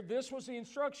tells us here, this was the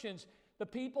instructions. The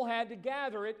people had to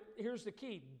gather it, here's the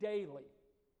key, daily.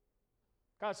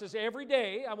 God says, every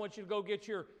day, I want you to go get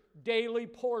your daily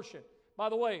portion. By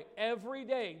the way, every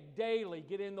day, daily,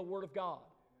 get in the Word of God.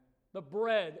 The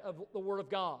bread of the Word of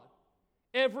God.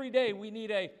 Every day, we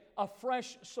need a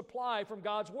fresh supply from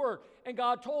God's Word. And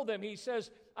God told them, He says,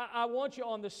 I want you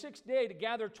on the 6th day to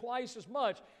gather twice as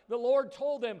much. The Lord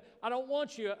told them, I don't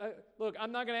want you, look,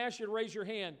 I'm not going to ask you to raise your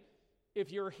hand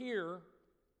if you're here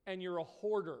and you're a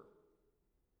hoarder.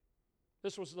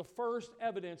 This was the first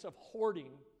evidence of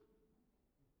hoarding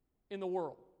in the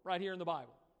world, right here in the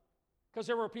Bible. Because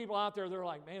there were people out there that were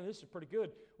like, man, this is pretty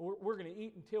good. We're going to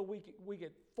eat until we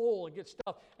get full and get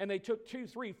stuff. And they took 2,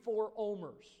 3, 4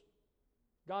 omers.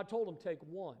 God told them take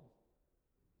 1.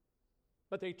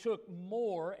 But they took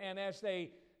more, and as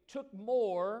they took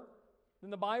more,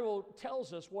 then the Bible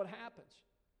tells us what happens.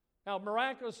 Now,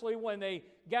 miraculously, when they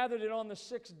gathered it on the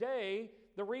 6th day,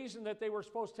 the reason that they were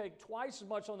supposed to take twice as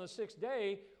much on the 6th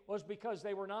day was because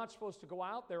they were not supposed to go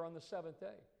out there on the 7th day.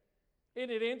 Isn't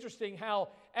it interesting how,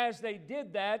 as they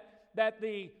did that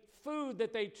the food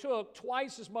that they took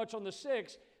twice as much on the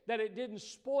 6th, that it didn't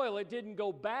spoil, it didn't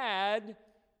go bad,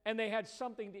 and they had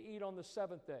something to eat on the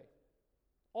 7th day.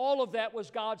 All of that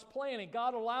was God's planning.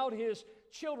 God allowed His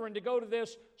children to go to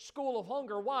this school of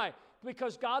hunger. Why?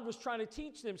 Because God was trying to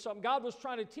teach them something. God was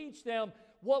trying to teach them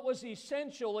what was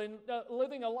essential in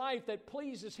living a life that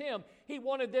pleases Him. He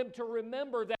wanted them to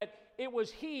remember that it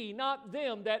was He, not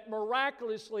them, that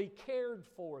miraculously cared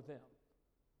for them.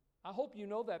 I hope you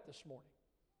know that this morning.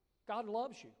 God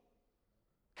loves you.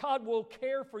 God will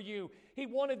care for you. He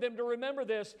wanted them to remember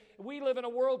this. We live in a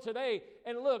world today,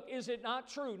 and look, is it not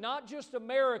true? Not just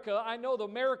America. I know that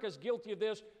America's guilty of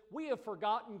this. We have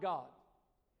forgotten God.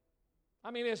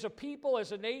 I mean, as a people,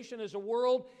 as a nation, as a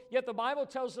world, yet the Bible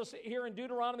tells us here in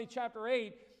Deuteronomy chapter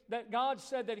 8 that God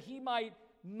said that He might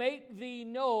make thee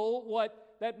know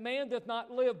what that man doth not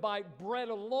live by bread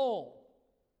alone.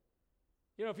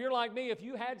 You know, if you're like me, if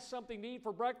you had something to eat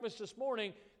for breakfast this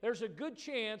morning, there's a good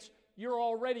chance you're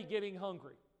already getting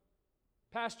hungry.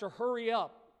 Pastor, hurry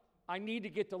up. I need to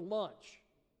get to lunch.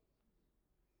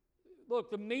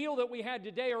 Look, the meal that we had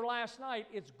today or last night,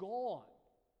 it's gone.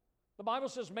 The Bible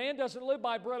says man doesn't live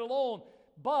by bread alone,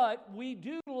 but we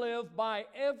do live by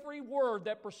every word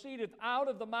that proceedeth out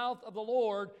of the mouth of the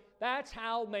Lord. That's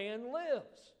how man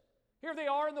lives. Here they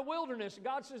are in the wilderness, and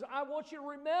God says, I want you to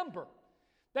remember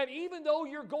that even though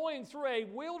you're going through a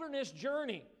wilderness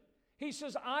journey, He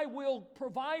says, I will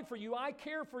provide for you. I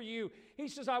care for you. He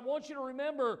says, I want you to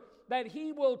remember that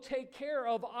He will take care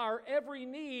of our every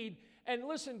need. And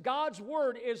listen, God's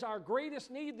Word is our greatest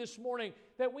need this morning,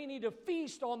 that we need to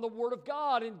feast on the Word of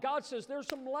God. And God says there's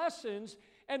some lessons.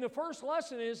 And the first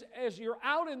lesson is, as you're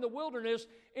out in the wilderness,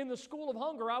 in the school of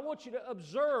hunger, I want you to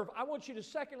observe. I want you to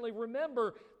secondly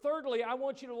remember. Thirdly, I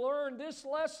want you to learn this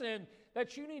lesson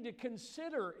that you need to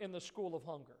consider in the school of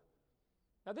hunger.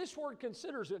 Now, this word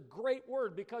consider is a great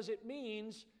word because it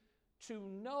means to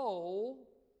know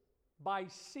by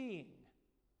seeing.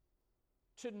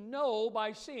 To know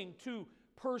by seeing, to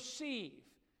perceive.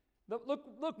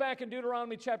 Look back in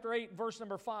Deuteronomy chapter 8, verse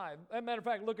number 5. As a matter of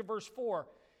fact, look at verse 4.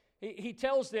 He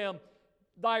tells them,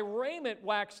 Thy raiment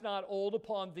waxed not old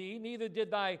upon thee, neither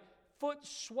did thy foot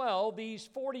swell these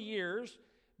 40 years.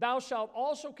 Thou shalt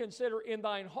also consider in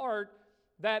thine heart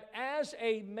that as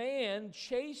a man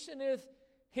chasteneth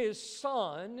his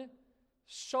son,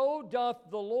 so doth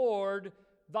the Lord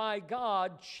thy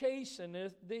God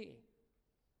chasteneth thee.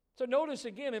 So notice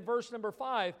again in verse number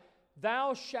 5,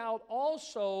 thou shalt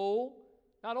also,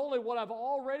 not only what I've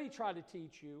already tried to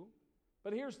teach you,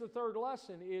 but here's the third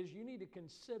lesson is you need to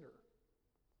consider.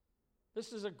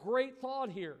 This is a great thought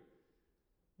here.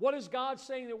 What is God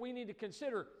saying that we need to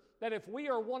consider? That if we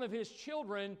are one of His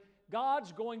children,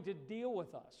 God's going to deal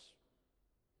with us.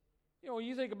 You know, when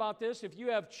you think about this, if you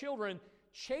have children,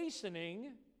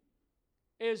 chastening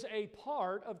is a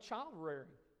part of child rearing.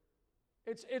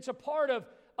 It's a part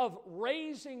of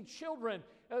raising children.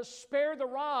 Spare the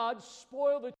rod,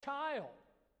 spoil the child.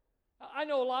 I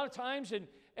know a lot of times,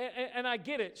 and I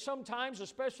get it, sometimes,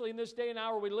 especially in this day and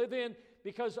hour we live in,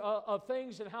 because of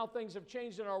things and how things have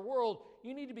changed in our world,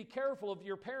 you need to be careful of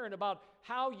your parent about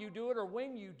how you do it or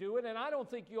when you do it. And I don't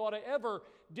think you ought to ever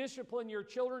discipline your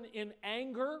children in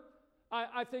anger.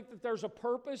 I think that there's a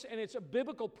purpose, and it's a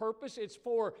biblical purpose. It's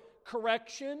for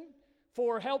correction,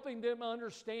 for helping them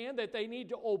understand that they need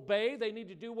to obey, they need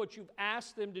to do what you've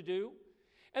asked them to do.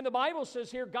 And the Bible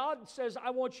says here, God says,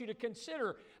 I want you to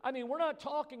consider. I mean, we're not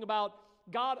talking about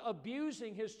God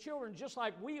abusing His children, just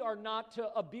like we are not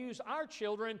to abuse our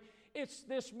children. It's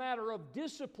this matter of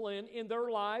discipline in their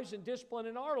lives and discipline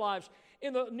in our lives.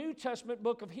 In the New Testament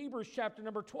book of Hebrews chapter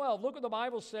number 12, look what the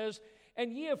Bible says,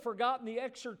 and ye have forgotten the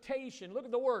exhortation. Look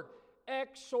at the word,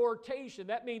 exhortation.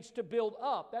 That means to build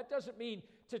up. That doesn't mean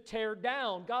to tear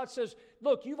down. God says,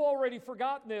 look, you've already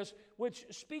forgotten this, which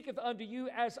speaketh unto you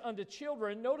as unto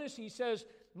children. Notice He says,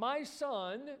 my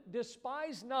son,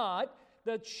 despise not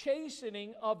the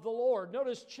chastening of the Lord.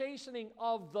 Notice chastening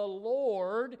of the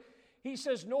Lord. He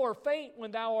says, nor faint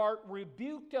when thou art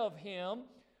rebuked of Him,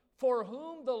 for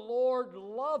whom the Lord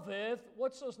loveth.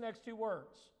 What's those next two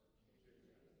words?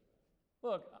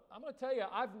 Look, I'm going to tell you,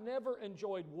 I've never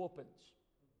enjoyed whoopings.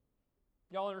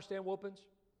 Y'all understand whoopings?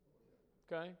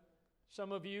 Okay?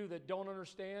 Some of you that don't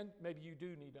understand, maybe you do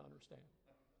need to understand.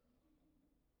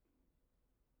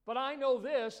 But I know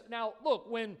this. Now, look,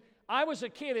 when I was a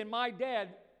kid and my dad,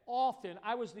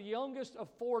 I was the youngest of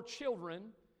 4 children.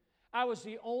 I was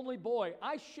the only boy.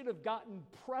 I should have gotten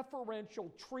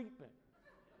preferential treatment.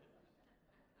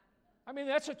 I mean,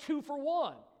 that's a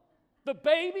 2-for-1. The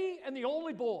baby and the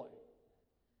only boy.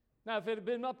 Now, if it had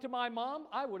been up to my mom,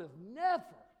 I would have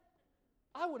never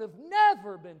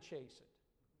been chastened.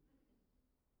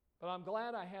 But I'm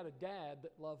glad I had a dad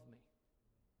that loved me.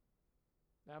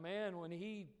 Now, man, when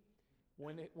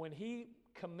he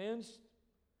commenced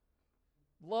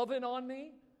loving on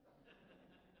me,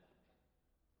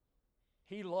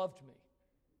 he loved me.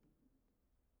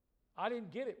 I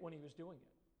didn't get it when he was doing it.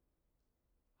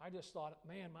 I just thought,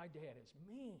 man, my dad is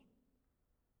mean.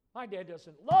 My dad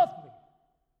doesn't love me.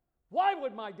 Why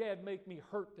would my dad make me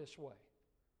hurt this way?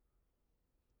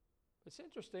 It's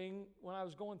interesting, when I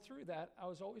was going through that, I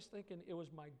was always thinking it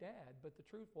was my dad, but the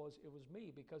truth was it was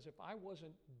me, because if I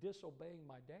wasn't disobeying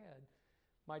my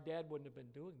dad wouldn't have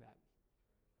been doing that.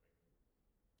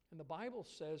 And the Bible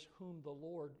says, whom the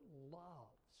Lord loves.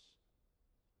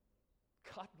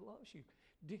 God loves you.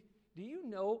 Do you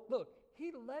know, look,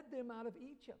 He led them out of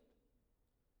Egypt.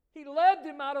 He led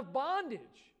them out of bondage.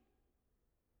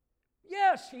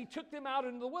 Yes, He took them out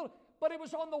into the wilderness, but it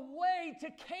was on the way to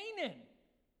Canaan.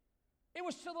 It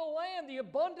was to the land, the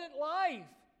abundant life.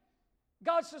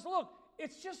 God says, look,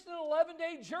 it's just an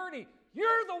 11-day journey.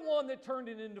 You're the one that turned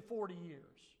it into 40 years.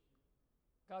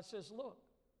 God says, look,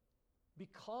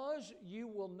 because you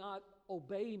will not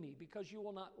obey me, because you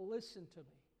will not listen to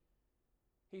me,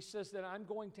 He says that I'm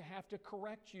going to have to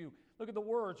correct you. Look at the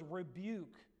words,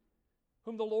 rebuke.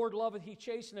 Whom the Lord loveth, He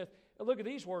chasteneth. And look at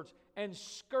these words, and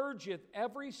scourgeth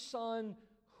every son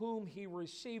whom He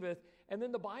receiveth. And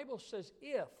then the Bible says,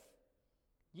 if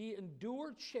ye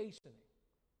endure chastening,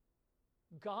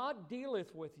 God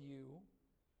dealeth with you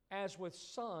as with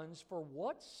sons, for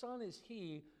what son is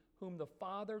he whom the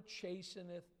Father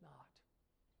chasteneth not?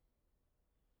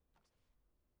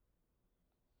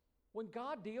 When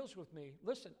God deals with me,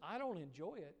 listen, I don't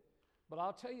enjoy it, but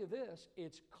I'll tell you this,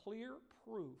 it's clear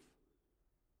proof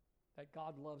that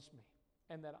God loves me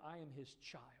and that I am His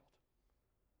child.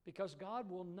 Because God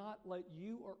will not let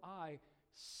you or I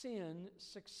sin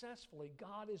successfully.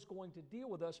 God is going to deal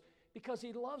with us because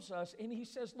He loves us, and He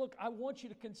says, look, I want you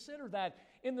to consider that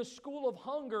in the school of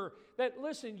hunger, that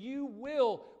listen, you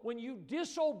will, when you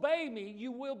disobey me,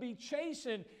 you will be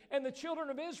chastened. And the children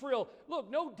of Israel, look,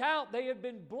 no doubt they had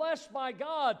been blessed by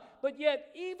God, but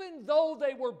yet even though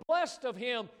they were blessed of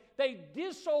Him, they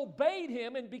disobeyed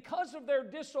Him, and because of their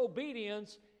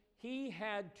disobedience, He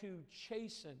had to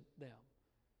chasten them.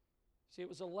 See, it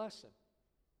was a lesson.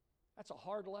 That's a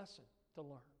hard lesson to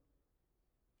learn.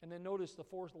 And then notice the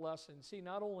fourth lesson. See,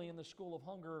 not only in the school of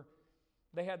hunger,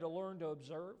 they had to learn to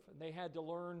observe, and they had to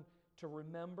learn to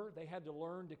remember, they had to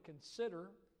learn to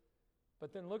consider,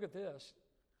 but then look at this.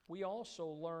 We also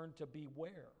learn to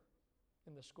beware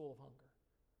in the school of hunger.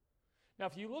 Now,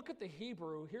 if you look at the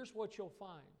Hebrew, here's what you'll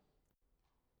find.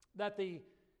 that the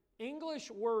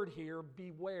English word here,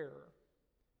 beware,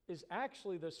 is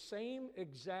actually the same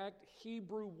exact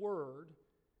Hebrew word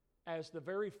as the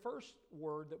very first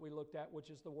word that we looked at, which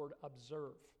is the word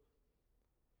observe.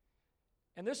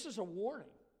 And this is a warning.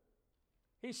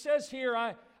 He says here,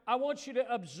 I want you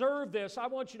to observe this. I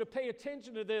want you to pay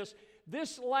attention to this.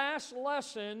 This last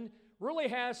lesson really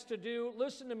has to do,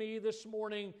 listen to me this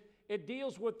morning, it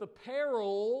deals with the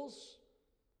perils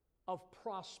of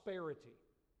prosperity.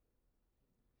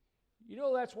 You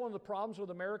know that's one of the problems with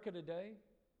America today?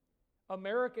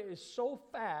 America is so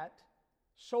fat,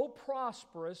 so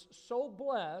prosperous, so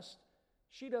blessed,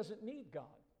 she doesn't need God.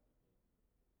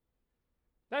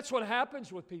 That's what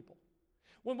happens with people.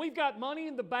 When we've got money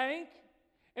in the bank,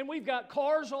 and we've got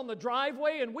cars on the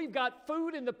driveway, and we've got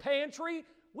food in the pantry,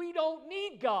 we don't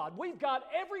need God. We've got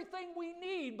everything we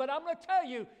need, but I'm going to tell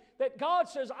you that God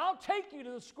says, I'll take you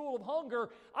to the school of hunger.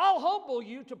 I'll humble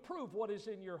you to prove what is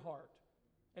in your heart.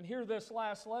 And here this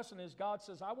last lesson is God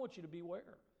says, I want you to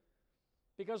beware.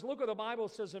 Because look what the Bible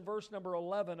says in verse number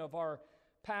 11 of our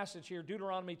passage here,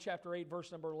 Deuteronomy chapter 8,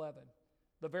 verse number 11.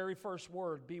 The very first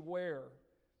word, beware,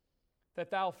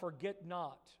 that thou forget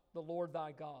not the Lord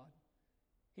thy God.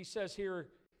 He says here,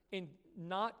 in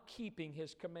not keeping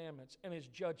his commandments and his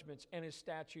judgments and his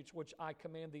statutes, which I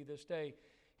command thee this day.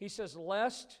 He says,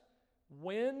 lest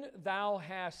when thou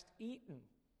hast eaten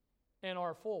and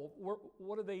are full.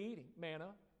 What are they eating? Manna.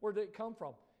 Where did it come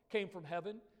from? Came from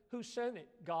heaven. Who sent it?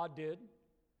 God did.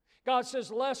 God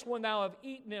says, lest when thou have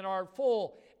eaten and art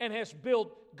full, and hast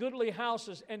built goodly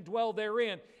houses and dwell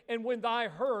therein, and when thy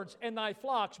herds and thy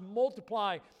flocks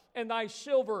multiply, and thy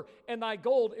silver and thy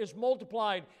gold is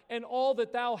multiplied, and all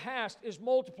that thou hast is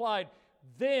multiplied,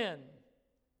 then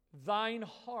thine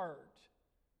heart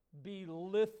be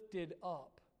lifted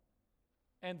up,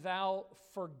 and thou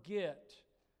forget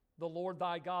the Lord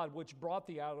thy God, which brought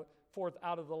thee forth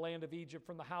out of the land of Egypt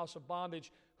from the house of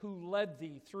bondage, who led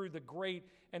thee through the great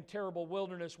and terrible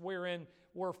wilderness, wherein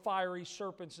were fiery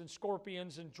serpents and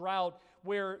scorpions and drought,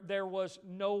 where there was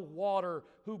no water,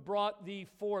 who brought thee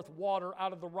forth water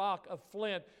out of the rock of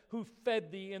flint, who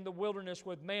fed thee in the wilderness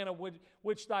with manna,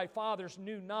 which thy fathers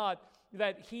knew not,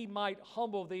 that he might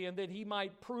humble thee, and that he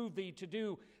might prove thee to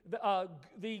do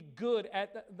thee good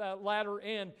at the latter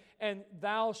end. And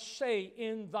thou say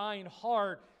in thine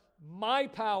heart, my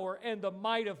power and the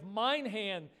might of mine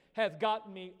hand hath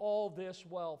gotten me all this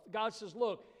wealth. God says,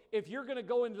 look, if you're going to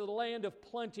go into the land of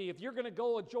plenty, if you're going to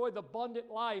go enjoy the abundant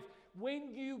life,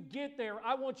 when you get there,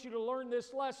 I want you to learn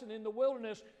this lesson in the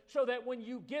wilderness so that when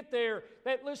you get there,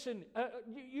 that listen,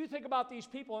 you think about these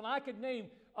people, and I could name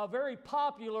a very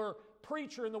popular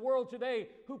preacher in the world today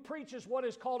who preaches what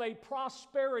is called a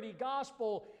prosperity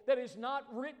gospel that is not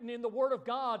written in the Word of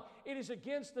God. It is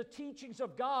against the teachings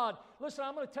of God. Listen,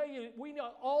 I'm going to tell you, we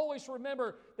always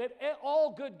remember that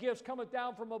all good gifts cometh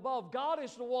down from above. God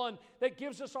is the one that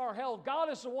gives us our health.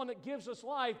 God is the one that gives us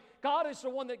life. God is the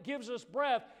one that gives us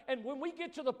breath. And when we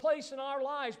get to the place in our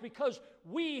lives, because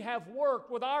we have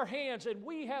worked with our hands and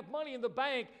we have money in the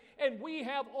bank and we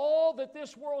have all that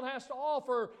this world has to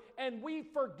offer, and we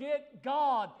forget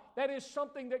God, that is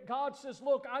something that God says,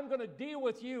 look, I'm going to deal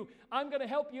with you. I'm going to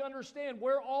help you understand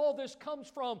where all this comes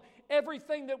from.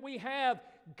 Everything that we have,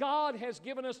 God has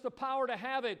given us the power to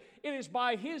have it. It is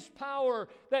by His power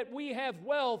that we have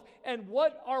wealth. And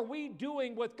what are we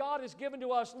doing with God has given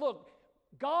to us? Look,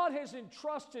 God has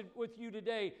entrusted with you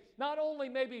today not only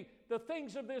maybe the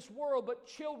things of this world, but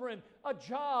children, a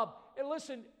job. And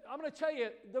listen, I'm going to tell you,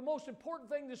 the most important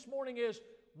thing this morning is,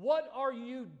 what are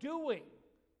you doing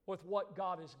with what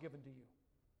God has given to you?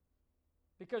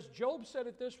 Because Job said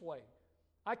it this way,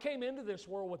 I came into this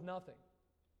world with nothing.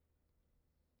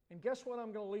 And guess what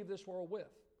I'm going to leave this world with?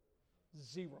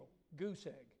 Zero. Goose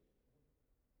egg.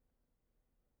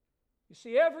 You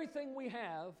see, everything we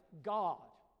have, God.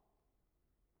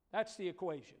 That's the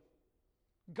equation.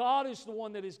 God is the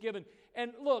one that is given.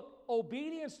 And look,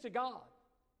 obedience to God.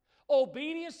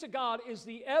 Obedience to God is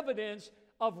the evidence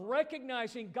of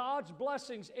recognizing God's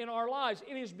blessings in our lives.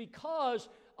 It is because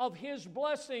of His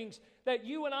blessings that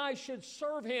you and I should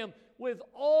serve Him with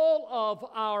all of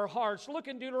our hearts. Look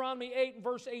in Deuteronomy 8 and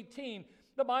verse 18.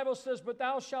 The Bible says, but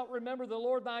thou shalt remember the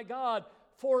Lord thy God,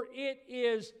 for it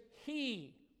is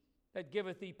He that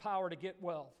giveth thee power to get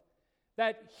wealth,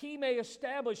 that he may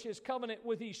establish his covenant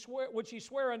which he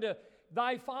sware unto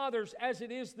thy fathers as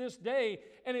it is this day.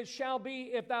 And it shall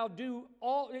be, if thou do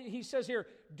all, he says here,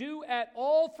 do at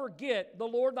all forget the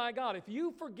Lord thy God. If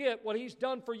you forget what he's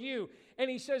done for you, and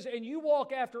he says, and you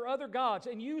walk after other gods,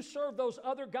 and you serve those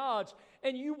other gods,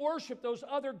 and you worship those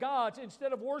other gods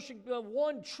instead of worshiping the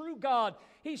one true God,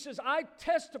 he says, I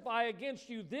testify against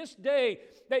you this day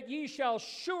that ye shall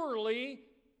surely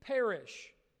perish.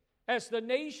 As the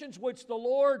nations which the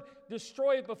Lord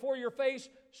destroyeth before your face,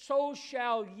 so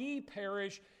shall ye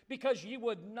perish, because ye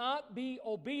would not be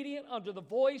obedient unto the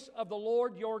voice of the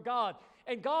Lord your God.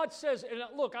 And God says, and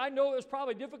look, I know it was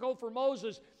probably difficult for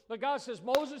Moses, but God says,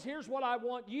 Moses, here's what I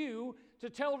want you to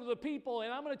tell to the people.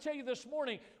 And I'm going to tell you this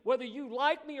morning, whether you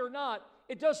like me or not,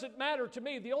 it doesn't matter to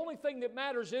me. The only thing that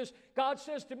matters is God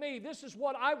says to me, this is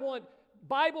what I want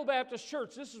Bible Baptist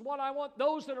Church. This is what I want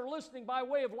those that are listening by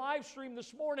way of live stream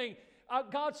this morning.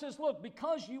 God says, look,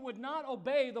 because you would not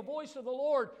obey the voice of the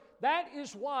Lord, that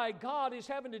is why God is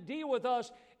having to deal with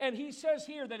us. And he says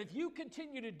here that if you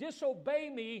continue to disobey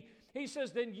me, he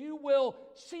says, then you will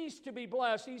cease to be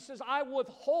blessed. He says, I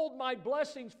withhold my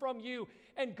blessings from you,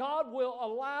 and God will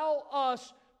allow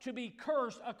us to be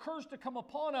cursed, a curse to come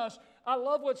upon us. I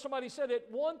love what somebody said. It's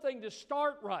one thing to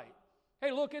start right.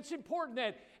 Hey, look, it's important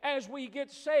that as we get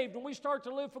saved and we start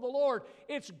to live for the Lord,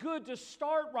 it's good to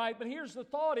start right, but here's the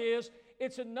thought is,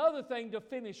 it's another thing to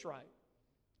finish right.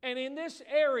 And in this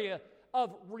area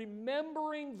of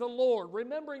remembering the Lord,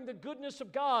 remembering the goodness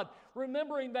of God,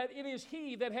 remembering that it is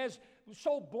He that has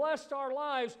so blessed our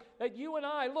lives that you and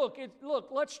I, look,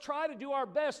 let's try to do our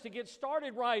best to get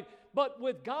started right, but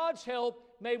with God's help,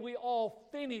 may we all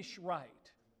finish right.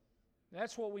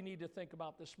 That's what we need to think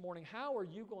about this morning. How are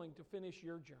you going to finish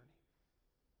your journey?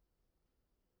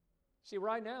 See,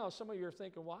 right now, some of you are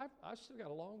thinking, well, I still got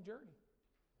a long journey.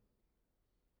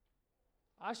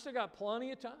 I still got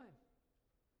plenty of time.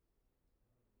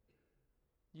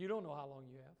 You don't know how long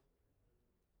you have.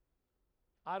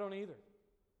 I don't either.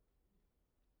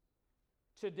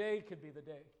 Today could be the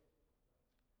day.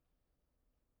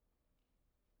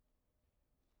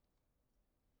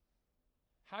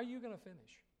 How are you going to finish?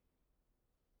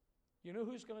 You know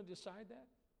who's going to decide that?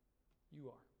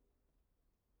 You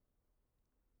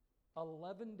are.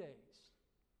 11 days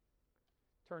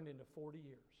turned into 40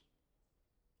 years.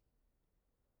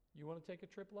 You want to take a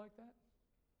trip like that?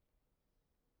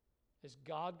 Is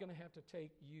God going to have to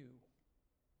take you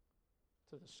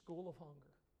to the school of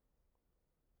hunger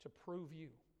to prove you,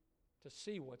 to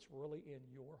see what's really in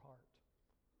your heart?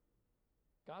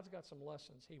 God's got some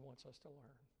lessons He wants us to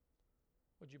learn.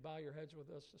 Would you bow your heads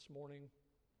with us this morning,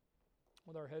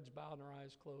 with our heads bowed and our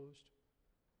eyes closed?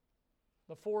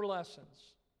 The 4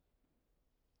 lessons.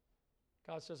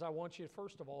 God says, I want you,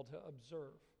 first of all, to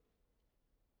observe.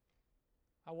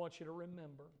 I want you to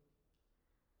remember.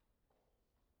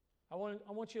 I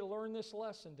want you to learn this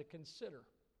lesson to consider.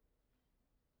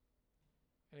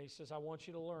 And He says, I want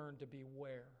you to learn to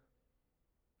beware.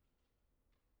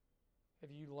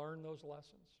 Have you learned those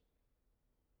lessons?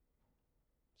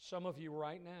 Some of you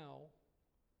right now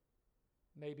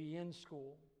may be in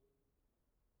school,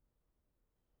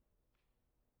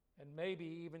 and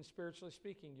maybe even spiritually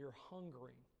speaking, you're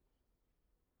hungry.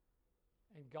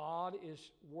 And God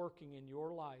is working in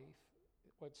your life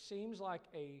what seems like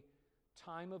a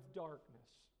time of darkness,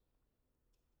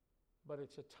 but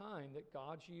it's a time that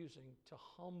God's using to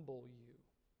humble you,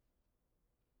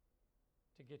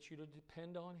 to get you to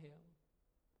depend on Him,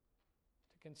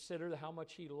 to consider how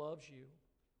much He loves you.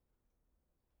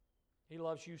 He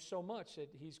loves you so much that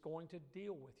He's going to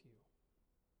deal with you.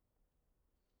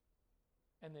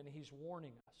 And then He's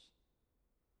warning us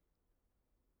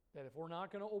that if we're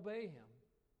not going to obey Him,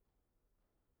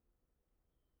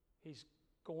 He's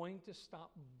going to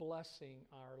stop blessing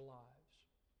our lives.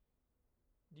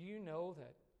 Do you know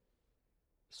that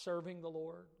serving the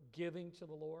Lord, giving to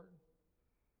the Lord,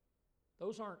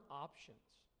 those aren't options.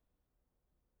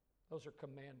 Those are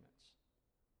commandments.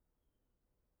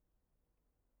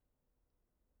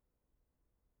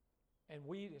 And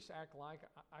we just act like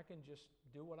I can just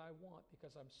do what I want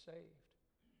because I'm saved.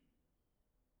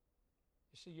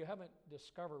 You see, you haven't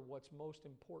discovered what's most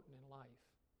important in life.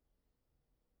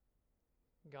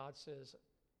 God says,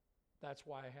 that's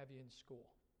why I have you in school,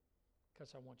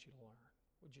 because I want you to learn.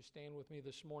 Would you stand with me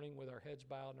this morning with our heads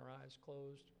bowed and our eyes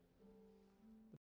closed?